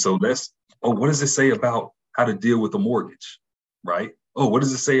 Right. And so what does it say about how to deal with a mortgage, right? Oh, what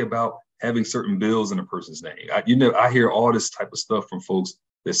does it say about having certain bills in a person's name? I hear all this type of stuff from folks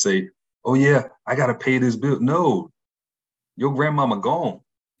that say, oh yeah, I got to pay this bill. No, your grandmama gone.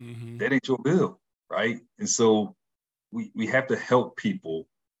 Mm-hmm. That ain't your bill, right? And so we have to help people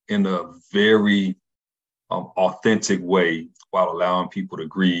in a very authentic way while allowing people to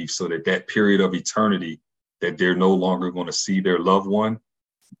grieve, so that period of eternity that they're no longer going to see their loved one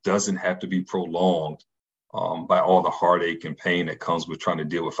doesn't have to be prolonged by all the heartache and pain that comes with trying to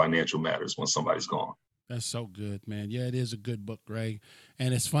deal with financial matters when somebody's gone. That's so good, man. Yeah, it is a good book, Greg.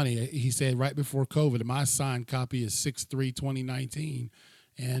 And it's funny. He said right before COVID, my signed copy is 6/3/2019.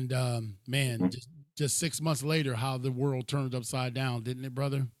 And man, Mm-hmm. just 6 months later, how the world turned upside down, didn't it,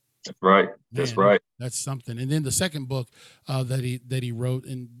 brother? That's right. Man, That's right. That's something. And then the second book that he wrote,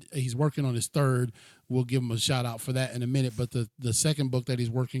 and he's working on his third. We'll give him a shout out for that in a minute. But the second book that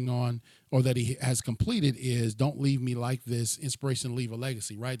he's working on, or that he has completed, is "Don't Leave Me Like This: Inspiration to Leave a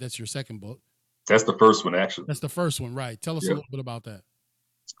Legacy." Right? That's your second book. That's the first one, actually. That's the first one, right? Tell us a little bit about that.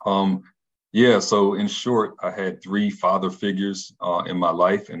 Yeah. So in short, I had three father figures in my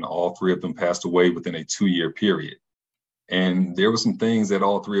life, and all three of them passed away within a 2-year period. And there were some things that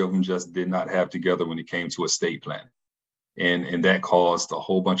all three of them just did not have together when it came to estate planning. And that caused a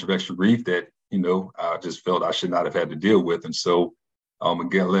whole bunch of extra grief that, I just felt I should not have had to deal with. And so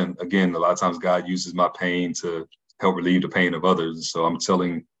again, a lot of times God uses my pain to help relieve the pain of others. And so I'm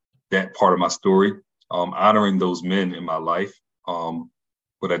telling that part of my story, honoring those men in my life,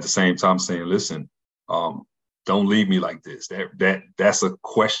 but at the same time saying, listen, don't leave me like this. That's a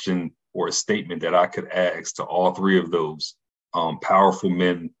question or a statement that I could ask to all three of those powerful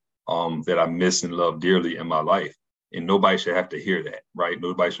men that I miss and love dearly in my life. And nobody should have to hear that, right?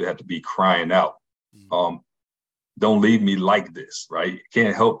 Nobody should have to be crying out. Don't leave me like this, right?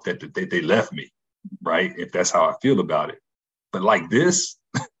 Can't help that they left me, right? If that's how I feel about it. But like this,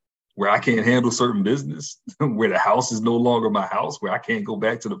 where I can't handle certain business, where the house is no longer my house, where I can't go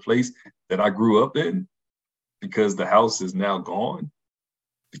back to the place that I grew up in because the house is now gone,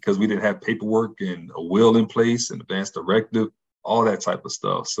 because we didn't have paperwork and a will in place and advance directive, all that type of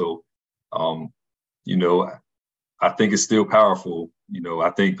stuff. So, I think it's still powerful.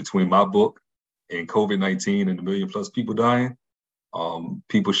 I think between my book and COVID-19 and the 1 million plus people dying,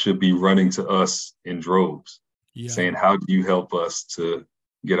 people should be running to us in droves, saying, how do you help us to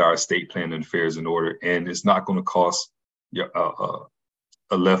get our estate plan and affairs in order? And it's not going to cost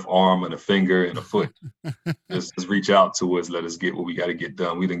a left arm and a finger and a foot. just reach out to us. Let us get what we got to get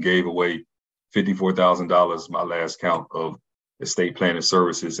done. We done gave away $54,000, my last count, of estate planning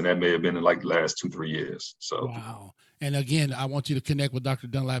services, and that may have been in like the last 2-3 years. So wow. And again, I want you to connect with Dr.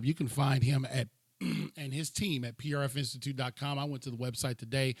 Dunlap. You can find him at and his team at prfinstitute.com. I went to the website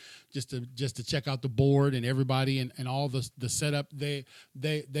today just to check out the board and everybody and all the setup. They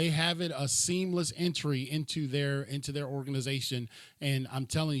have it a seamless entry into their organization. And I'm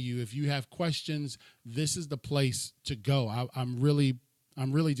telling you, if you have questions, this is the place to go. I'm really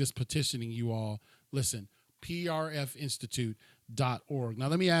just petitioning you all. Listen, prfinstitute.org. Now,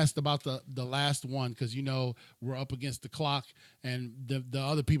 let me ask about the last one, because we're up against the clock, and the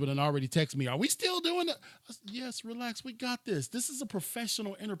other people done already text me, are we still doing it? Yes, relax, we got this. This is a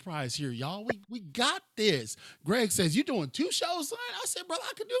professional enterprise here, y'all. We got this. Greg says, you doing 2 shows tonight? I said, brother,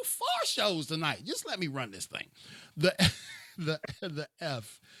 I could do 4 shows tonight. Just let me run this thing. The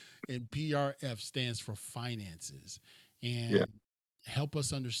F in PRF stands for finances, and help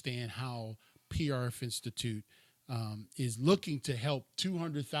us understand how PRF Institute is looking to help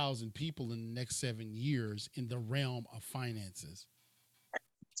 200,000 people in the next 7 years in the realm of finances.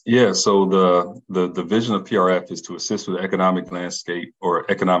 Yeah, so the vision of PRF is to assist with the economic landscape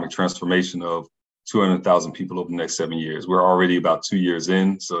or economic transformation of 200,000 people over the next 7 years. We're already about 2 years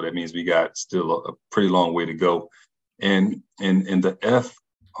in, so that means we got still a pretty long way to go. And the F,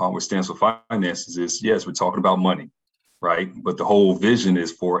 which stands for finances, is, yes, we're talking about money. right? But the whole vision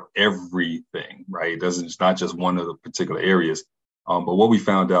is for everything, right? It's not just one of the particular areas. But what we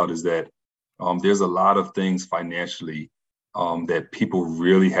found out is that there's a lot of things financially that people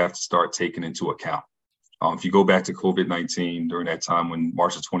really have to start taking into account. If you go back to COVID-19 during that time when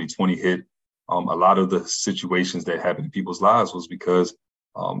March of 2020 hit, a lot of the situations that happened in people's lives was because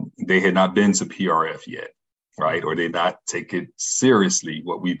they had not been to PRF yet, right? Or they not take it seriously,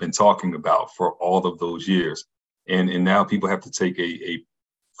 what we've been talking about for all of those years. And now people have to take a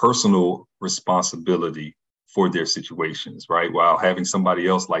personal responsibility for their situations, right? While having somebody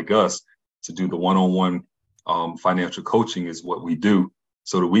else like us to do the one-on-one financial coaching is what we do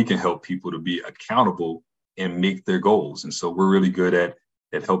so that we can help people to be accountable and make their goals. And so we're really good at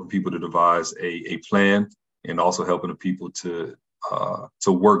helping people to devise a plan and also helping the people to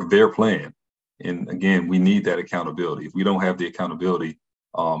work their plan. And again, we need that accountability. If we don't have the accountability,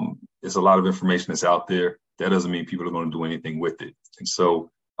 there's a lot of information that's out there. That doesn't mean people are going to do anything with it. And so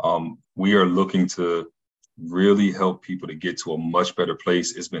we are looking to really help people to get to a much better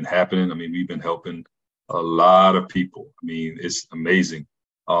place. It's been happening. I mean, we've been helping a lot of people. I mean, it's amazing.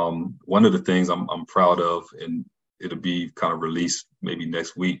 One of the things I'm proud of, and it'll be kind of released maybe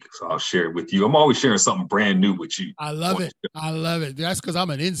next week, so I'll share it with you. I'm always sharing something brand new with you. I love it. I love it. That's because I'm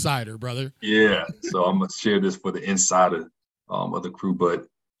an insider, brother. Yeah, so I'm gonna share this for the insider of the crew. But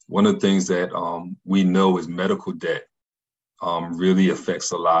one of the things that we know is medical debt really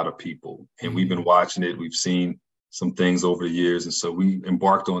affects a lot of people, and we've been watching it. We've seen some things over the years, and so we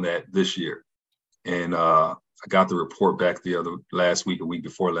embarked on that this year. And I got the report back the last week, a week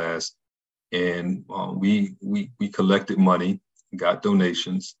before last, and we collected money, got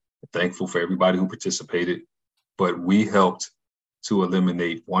donations. Thankful for everybody who participated, but we helped to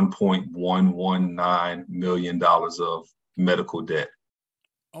eliminate $1.119 million of medical debt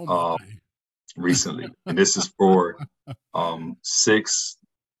recently, and this is for 6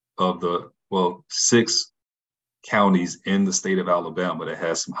 counties in the state of Alabama that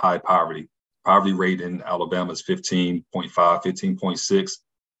has some high poverty. Poverty rate in Alabama is 15.5, 15.6.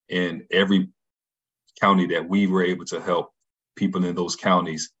 And every county that we were able to help people in those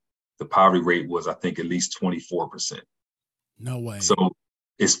counties, the poverty rate was, I think, at least 24%. No way. So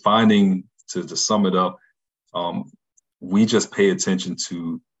it's finding, to sum it up, we just pay attention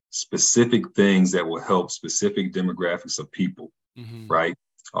to specific things that will help specific demographics of people, right?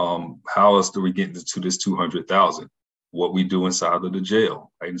 How else do we get into this 200,000? What we do inside of the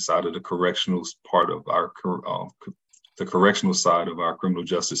jail, right? Inside of the correctional part of our the correctional side of our criminal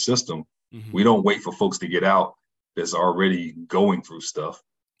justice system. We don't wait for folks to get out that's already going through stuff.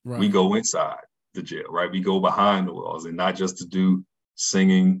 Right. We go inside the jail, right? We go behind the walls, and not just to do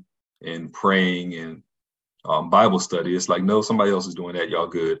singing and praying and Bible study. It's like, no, somebody else is doing that. Y'all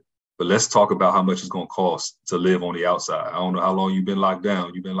good. But let's talk about how much it's going to cost to live on the outside. I don't know how long you've been locked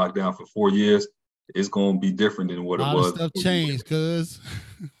down. You've been locked down for 4 years. It's going to be different than what it was. A lot of stuff changed, cuz.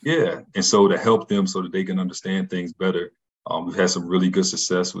 Yeah. And so to help them so that they can understand things better, we've had some really good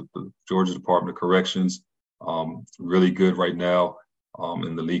success with the Georgia Department of Corrections. Really good right now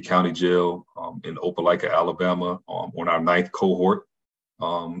in the Lee County Jail in Opelika, Alabama, on our 9th cohort.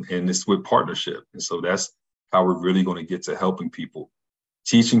 And it's with partnership. And so that's how we're really going to get to helping people,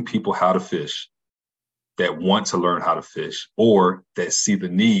 teaching people how to fish that want to learn how to fish or that see the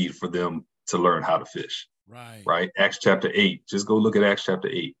need for them to learn how to fish. Right. Acts chapter 8. Just go look at Acts chapter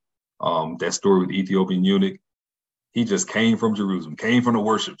 8. That story with the Ethiopian eunuch. He just came from Jerusalem, came from the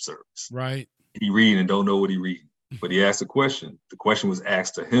worship service. Right. He read and don't know what he read. But he asked a question. The question was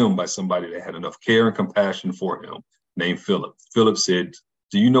asked to him by somebody that had enough care and compassion for him, named Philip. Philip said,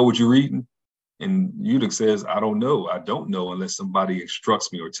 "Do you know what you're reading?" And eunuch says, "I don't know. I don't know unless somebody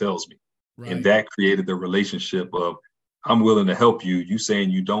instructs me or tells me." Right. And that created the relationship of, I'm willing to help you. You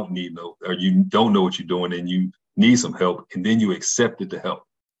saying you don't need or you don't know what you're doing and you need some help. And then you accepted the help.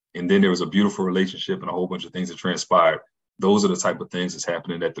 And then there was a beautiful relationship and a whole bunch of things that transpired. Those are the type of things that's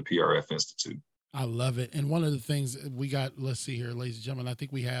happening at the PRF Institute. I love it. And one of the things we got, let's see here, ladies and gentlemen, I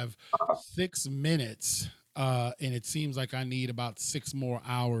think we have 6 minutes. And it seems like I need about 6 more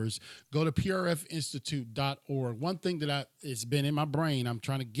hours. Go to prfinstitute.org. One thing that it's been in my brain, I'm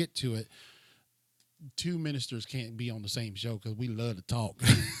trying to get to it. 2 ministers can't be on the same show because we love to talk.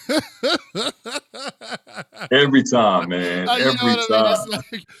 Every time, man. Every time.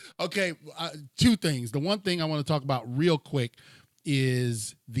 Like, okay, 2 things. The one thing I want to talk about real quick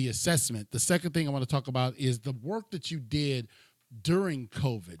is the assessment. The second thing I want to talk about is the work that you did during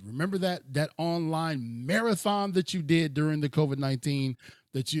COVID. Remember that online marathon that you did during the COVID-19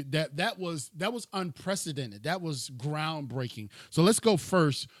 that was unprecedented. That was groundbreaking. So let's go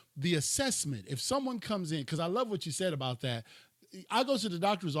first. The assessment. If someone comes in, because I love what you said about that. I go to the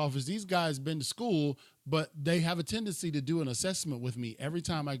doctor's office. These guys been to school, but they have a tendency to do an assessment with me every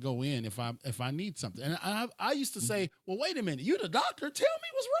time I go in if I need something. And I used to say, well, wait a minute, you the doctor, tell me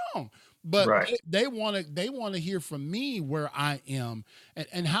what's wrong. But Right. they want to hear from me where I am.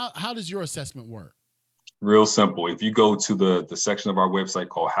 And how does your assessment work? Real simple. If you go to the section of our website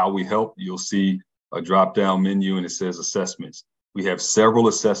called How We Help, you'll see a drop down menu and it says assessments. We have several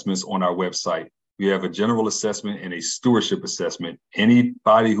assessments on our website. We have a general assessment and a stewardship assessment.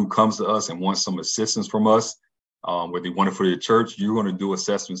 Anybody who comes to us and wants some assistance from us, whether you want it for your church, you're going to do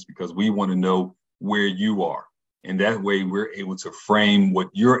assessments because we want to know where you are. And that way we're able to frame what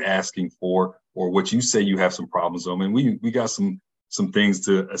you're asking for or what you say you have some problems on. And we got some things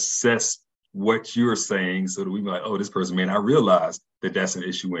to assess what you're saying so that we be like, oh, this person, man, I realize that that's an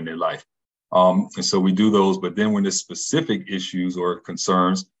issue in their life. And so we do those. But then when there's specific issues or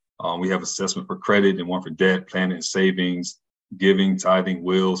concerns, we have assessment for credit and one for debt, planning and savings, giving, tithing,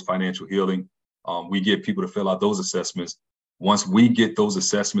 wills, financial healing. We get people to fill out those assessments. Once we get those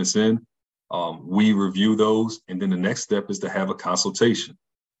assessments in, we review those. And then the next step is to have a consultation,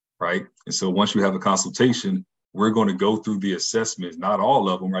 right? And so once you have a consultation, we're going to go through the assessments, not all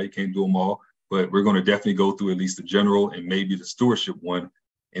of them, right? You can't do them all, but we're going to definitely go through at least the general and maybe the stewardship one,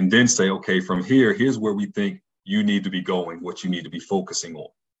 and then say, okay, from here, here's where we think you need to be going, what you need to be focusing on.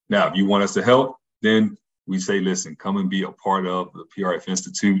 Now, if you want us to help, then we say, listen, come and be a part of the PRF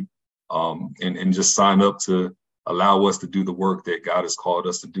Institute, and just sign up to allow us to do the work that God has called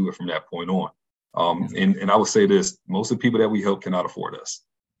us to do it from that point on. And I would say this, most of the people that we help cannot afford us.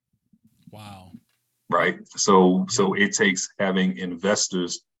 Wow. Right. So it takes having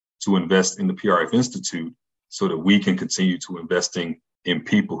investors to invest in the PRF Institute so that we can continue to investing in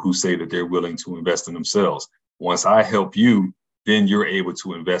people who say that they're willing to invest in themselves. Once I help you, then you're able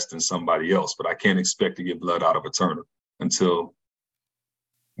to invest in somebody else. But I can't expect to get blood out of a turnip until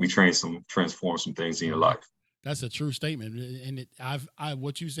we transform some things in your life. That's a true statement. And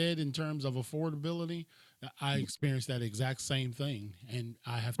what you said in terms of affordability, I experienced that exact same thing. And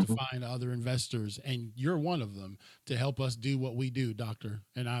I have to find other investors, and you're one of them, to help us do what we do, doctor.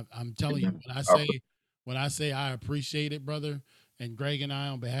 And I'm telling you, when I say I appreciate it, brother, and Greg and I,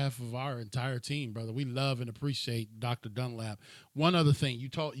 on behalf of our entire team, brother, we love and appreciate Dr. Dunlap. One other thing,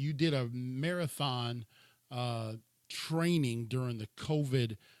 you did a marathon training during the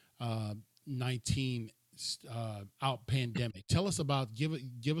COVID 19 out pandemic. Tell us about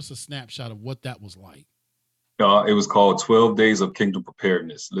give us a snapshot of what that was like. It was called 12 Days of Kingdom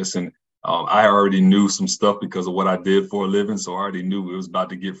Preparedness. Listen, I already knew some stuff because of what I did for a living, so I already knew it was about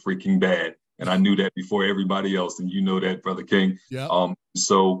to get freaking bad. And I knew that before everybody else, and you know that, Brother King. Yeah.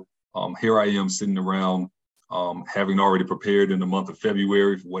 So here I am sitting around, having already prepared in the month of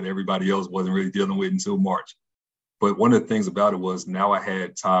February for what everybody else wasn't really dealing with until March. But one of the things about it was now I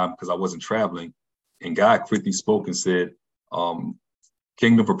had time because I wasn't traveling, and God quickly spoke and said,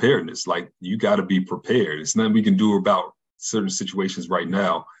 kingdom preparedness, like you got to be prepared. It's nothing we can do about certain situations right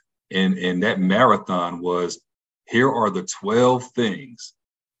now. And that marathon was, here are the 12 things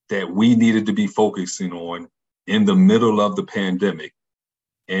that we needed to be focusing on in the middle of the pandemic.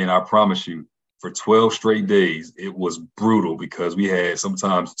 And I promise you, for 12 straight days, it was brutal because we had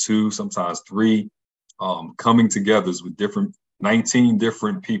sometimes 2, sometimes 3 coming together with 19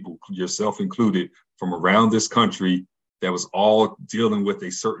 different people, yourself included, from around this country that was all dealing with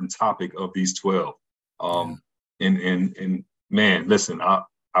a certain topic of these 12. And man, listen, I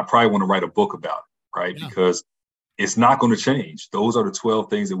probably want to write a book about it, right? Yeah. Because it's not going to change. Those are the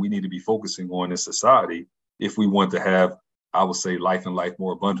 12 things that we need to be focusing on in society if we want to have, I would say, life and life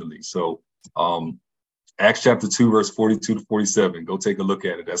more abundantly. So Acts chapter 2, verse 42 to 47, go take a look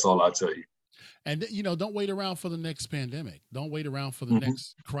at it. That's all I'll tell you. And, don't wait around for the next pandemic. Don't wait around for the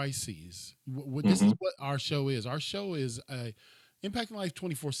next crises. This is what our show is. Our show is Impacting Life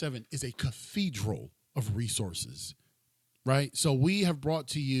 24/7 is a cathedral of resources, right? So we have brought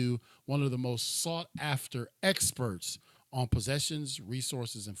to you one of the most sought after experts on possessions,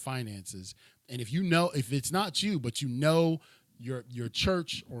 resources, and finances. And if it's not you, but your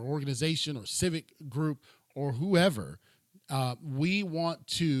church or organization or civic group or whoever, we want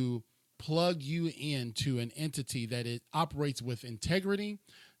to plug you into an entity that it operates with integrity,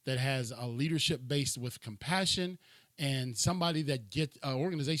 that has a leadership based with compassion, and somebody that gets an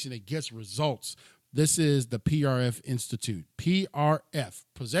organization that gets results. This is the PRF Institute. PRF,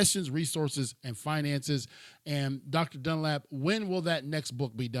 Possessions, Resources, and Finances. And Dr. Dunlap, when will that next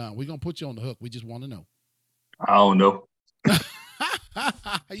book be done? We're going to put you on the hook. We just want to know. I don't know.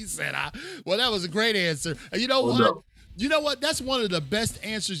 You said, well, that was a great answer. And you know what? No. You know what? That's one of the best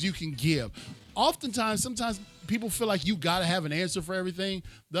answers you can give. Oftentimes, sometimes people feel like you got to have an answer for everything.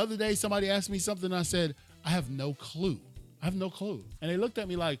 The other day, somebody asked me something, and I said, I have no clue. I have no clue. And they looked at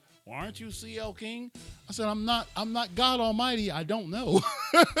me like, well, aren't you CL King? I said, I'm not God Almighty. I don't know.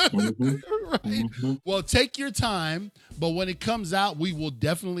 Mm-hmm. Right? Mm-hmm. Well, take your time, but when it comes out, we will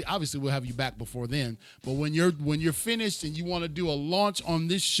definitely, obviously we'll have you back before then, but when you're finished and you want to do a launch on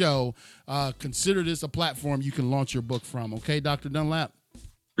this show, consider this a platform you can launch your book from. Okay, Dr. Dunlap?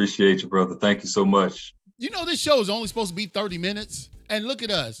 Appreciate you, brother. Thank you so much. You know, this show is only supposed to be 30 minutes, and look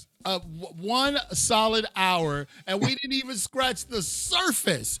at us. One solid hour, and we didn't even scratch the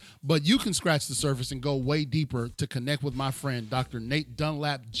surface. But you can scratch the surface and go way deeper to connect with my friend, Dr. Nate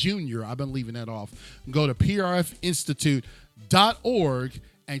Dunlap Jr. I've been leaving that off. Go to prfinstitute.org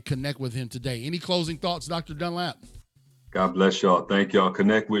and connect with him today. Any closing thoughts, Dr. Dunlap? God bless y'all. Thank y'all.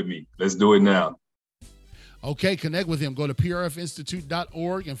 Connect with me. Let's do it now. Okay, connect with him. Go to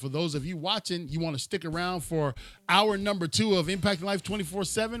prfinstitute.org. And for those of you watching, you want to stick around for hour number 2 of Impacting Life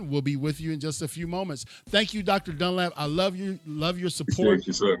 24/7. We'll be with you in just a few moments. Thank you, Dr. Dunlap. I love you. Love your support. Appreciate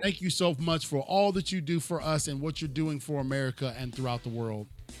you, sir. Thank you so much for all that you do for us and what you're doing for America and throughout the world.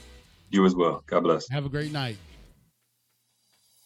 You as well. God bless. Have a great night.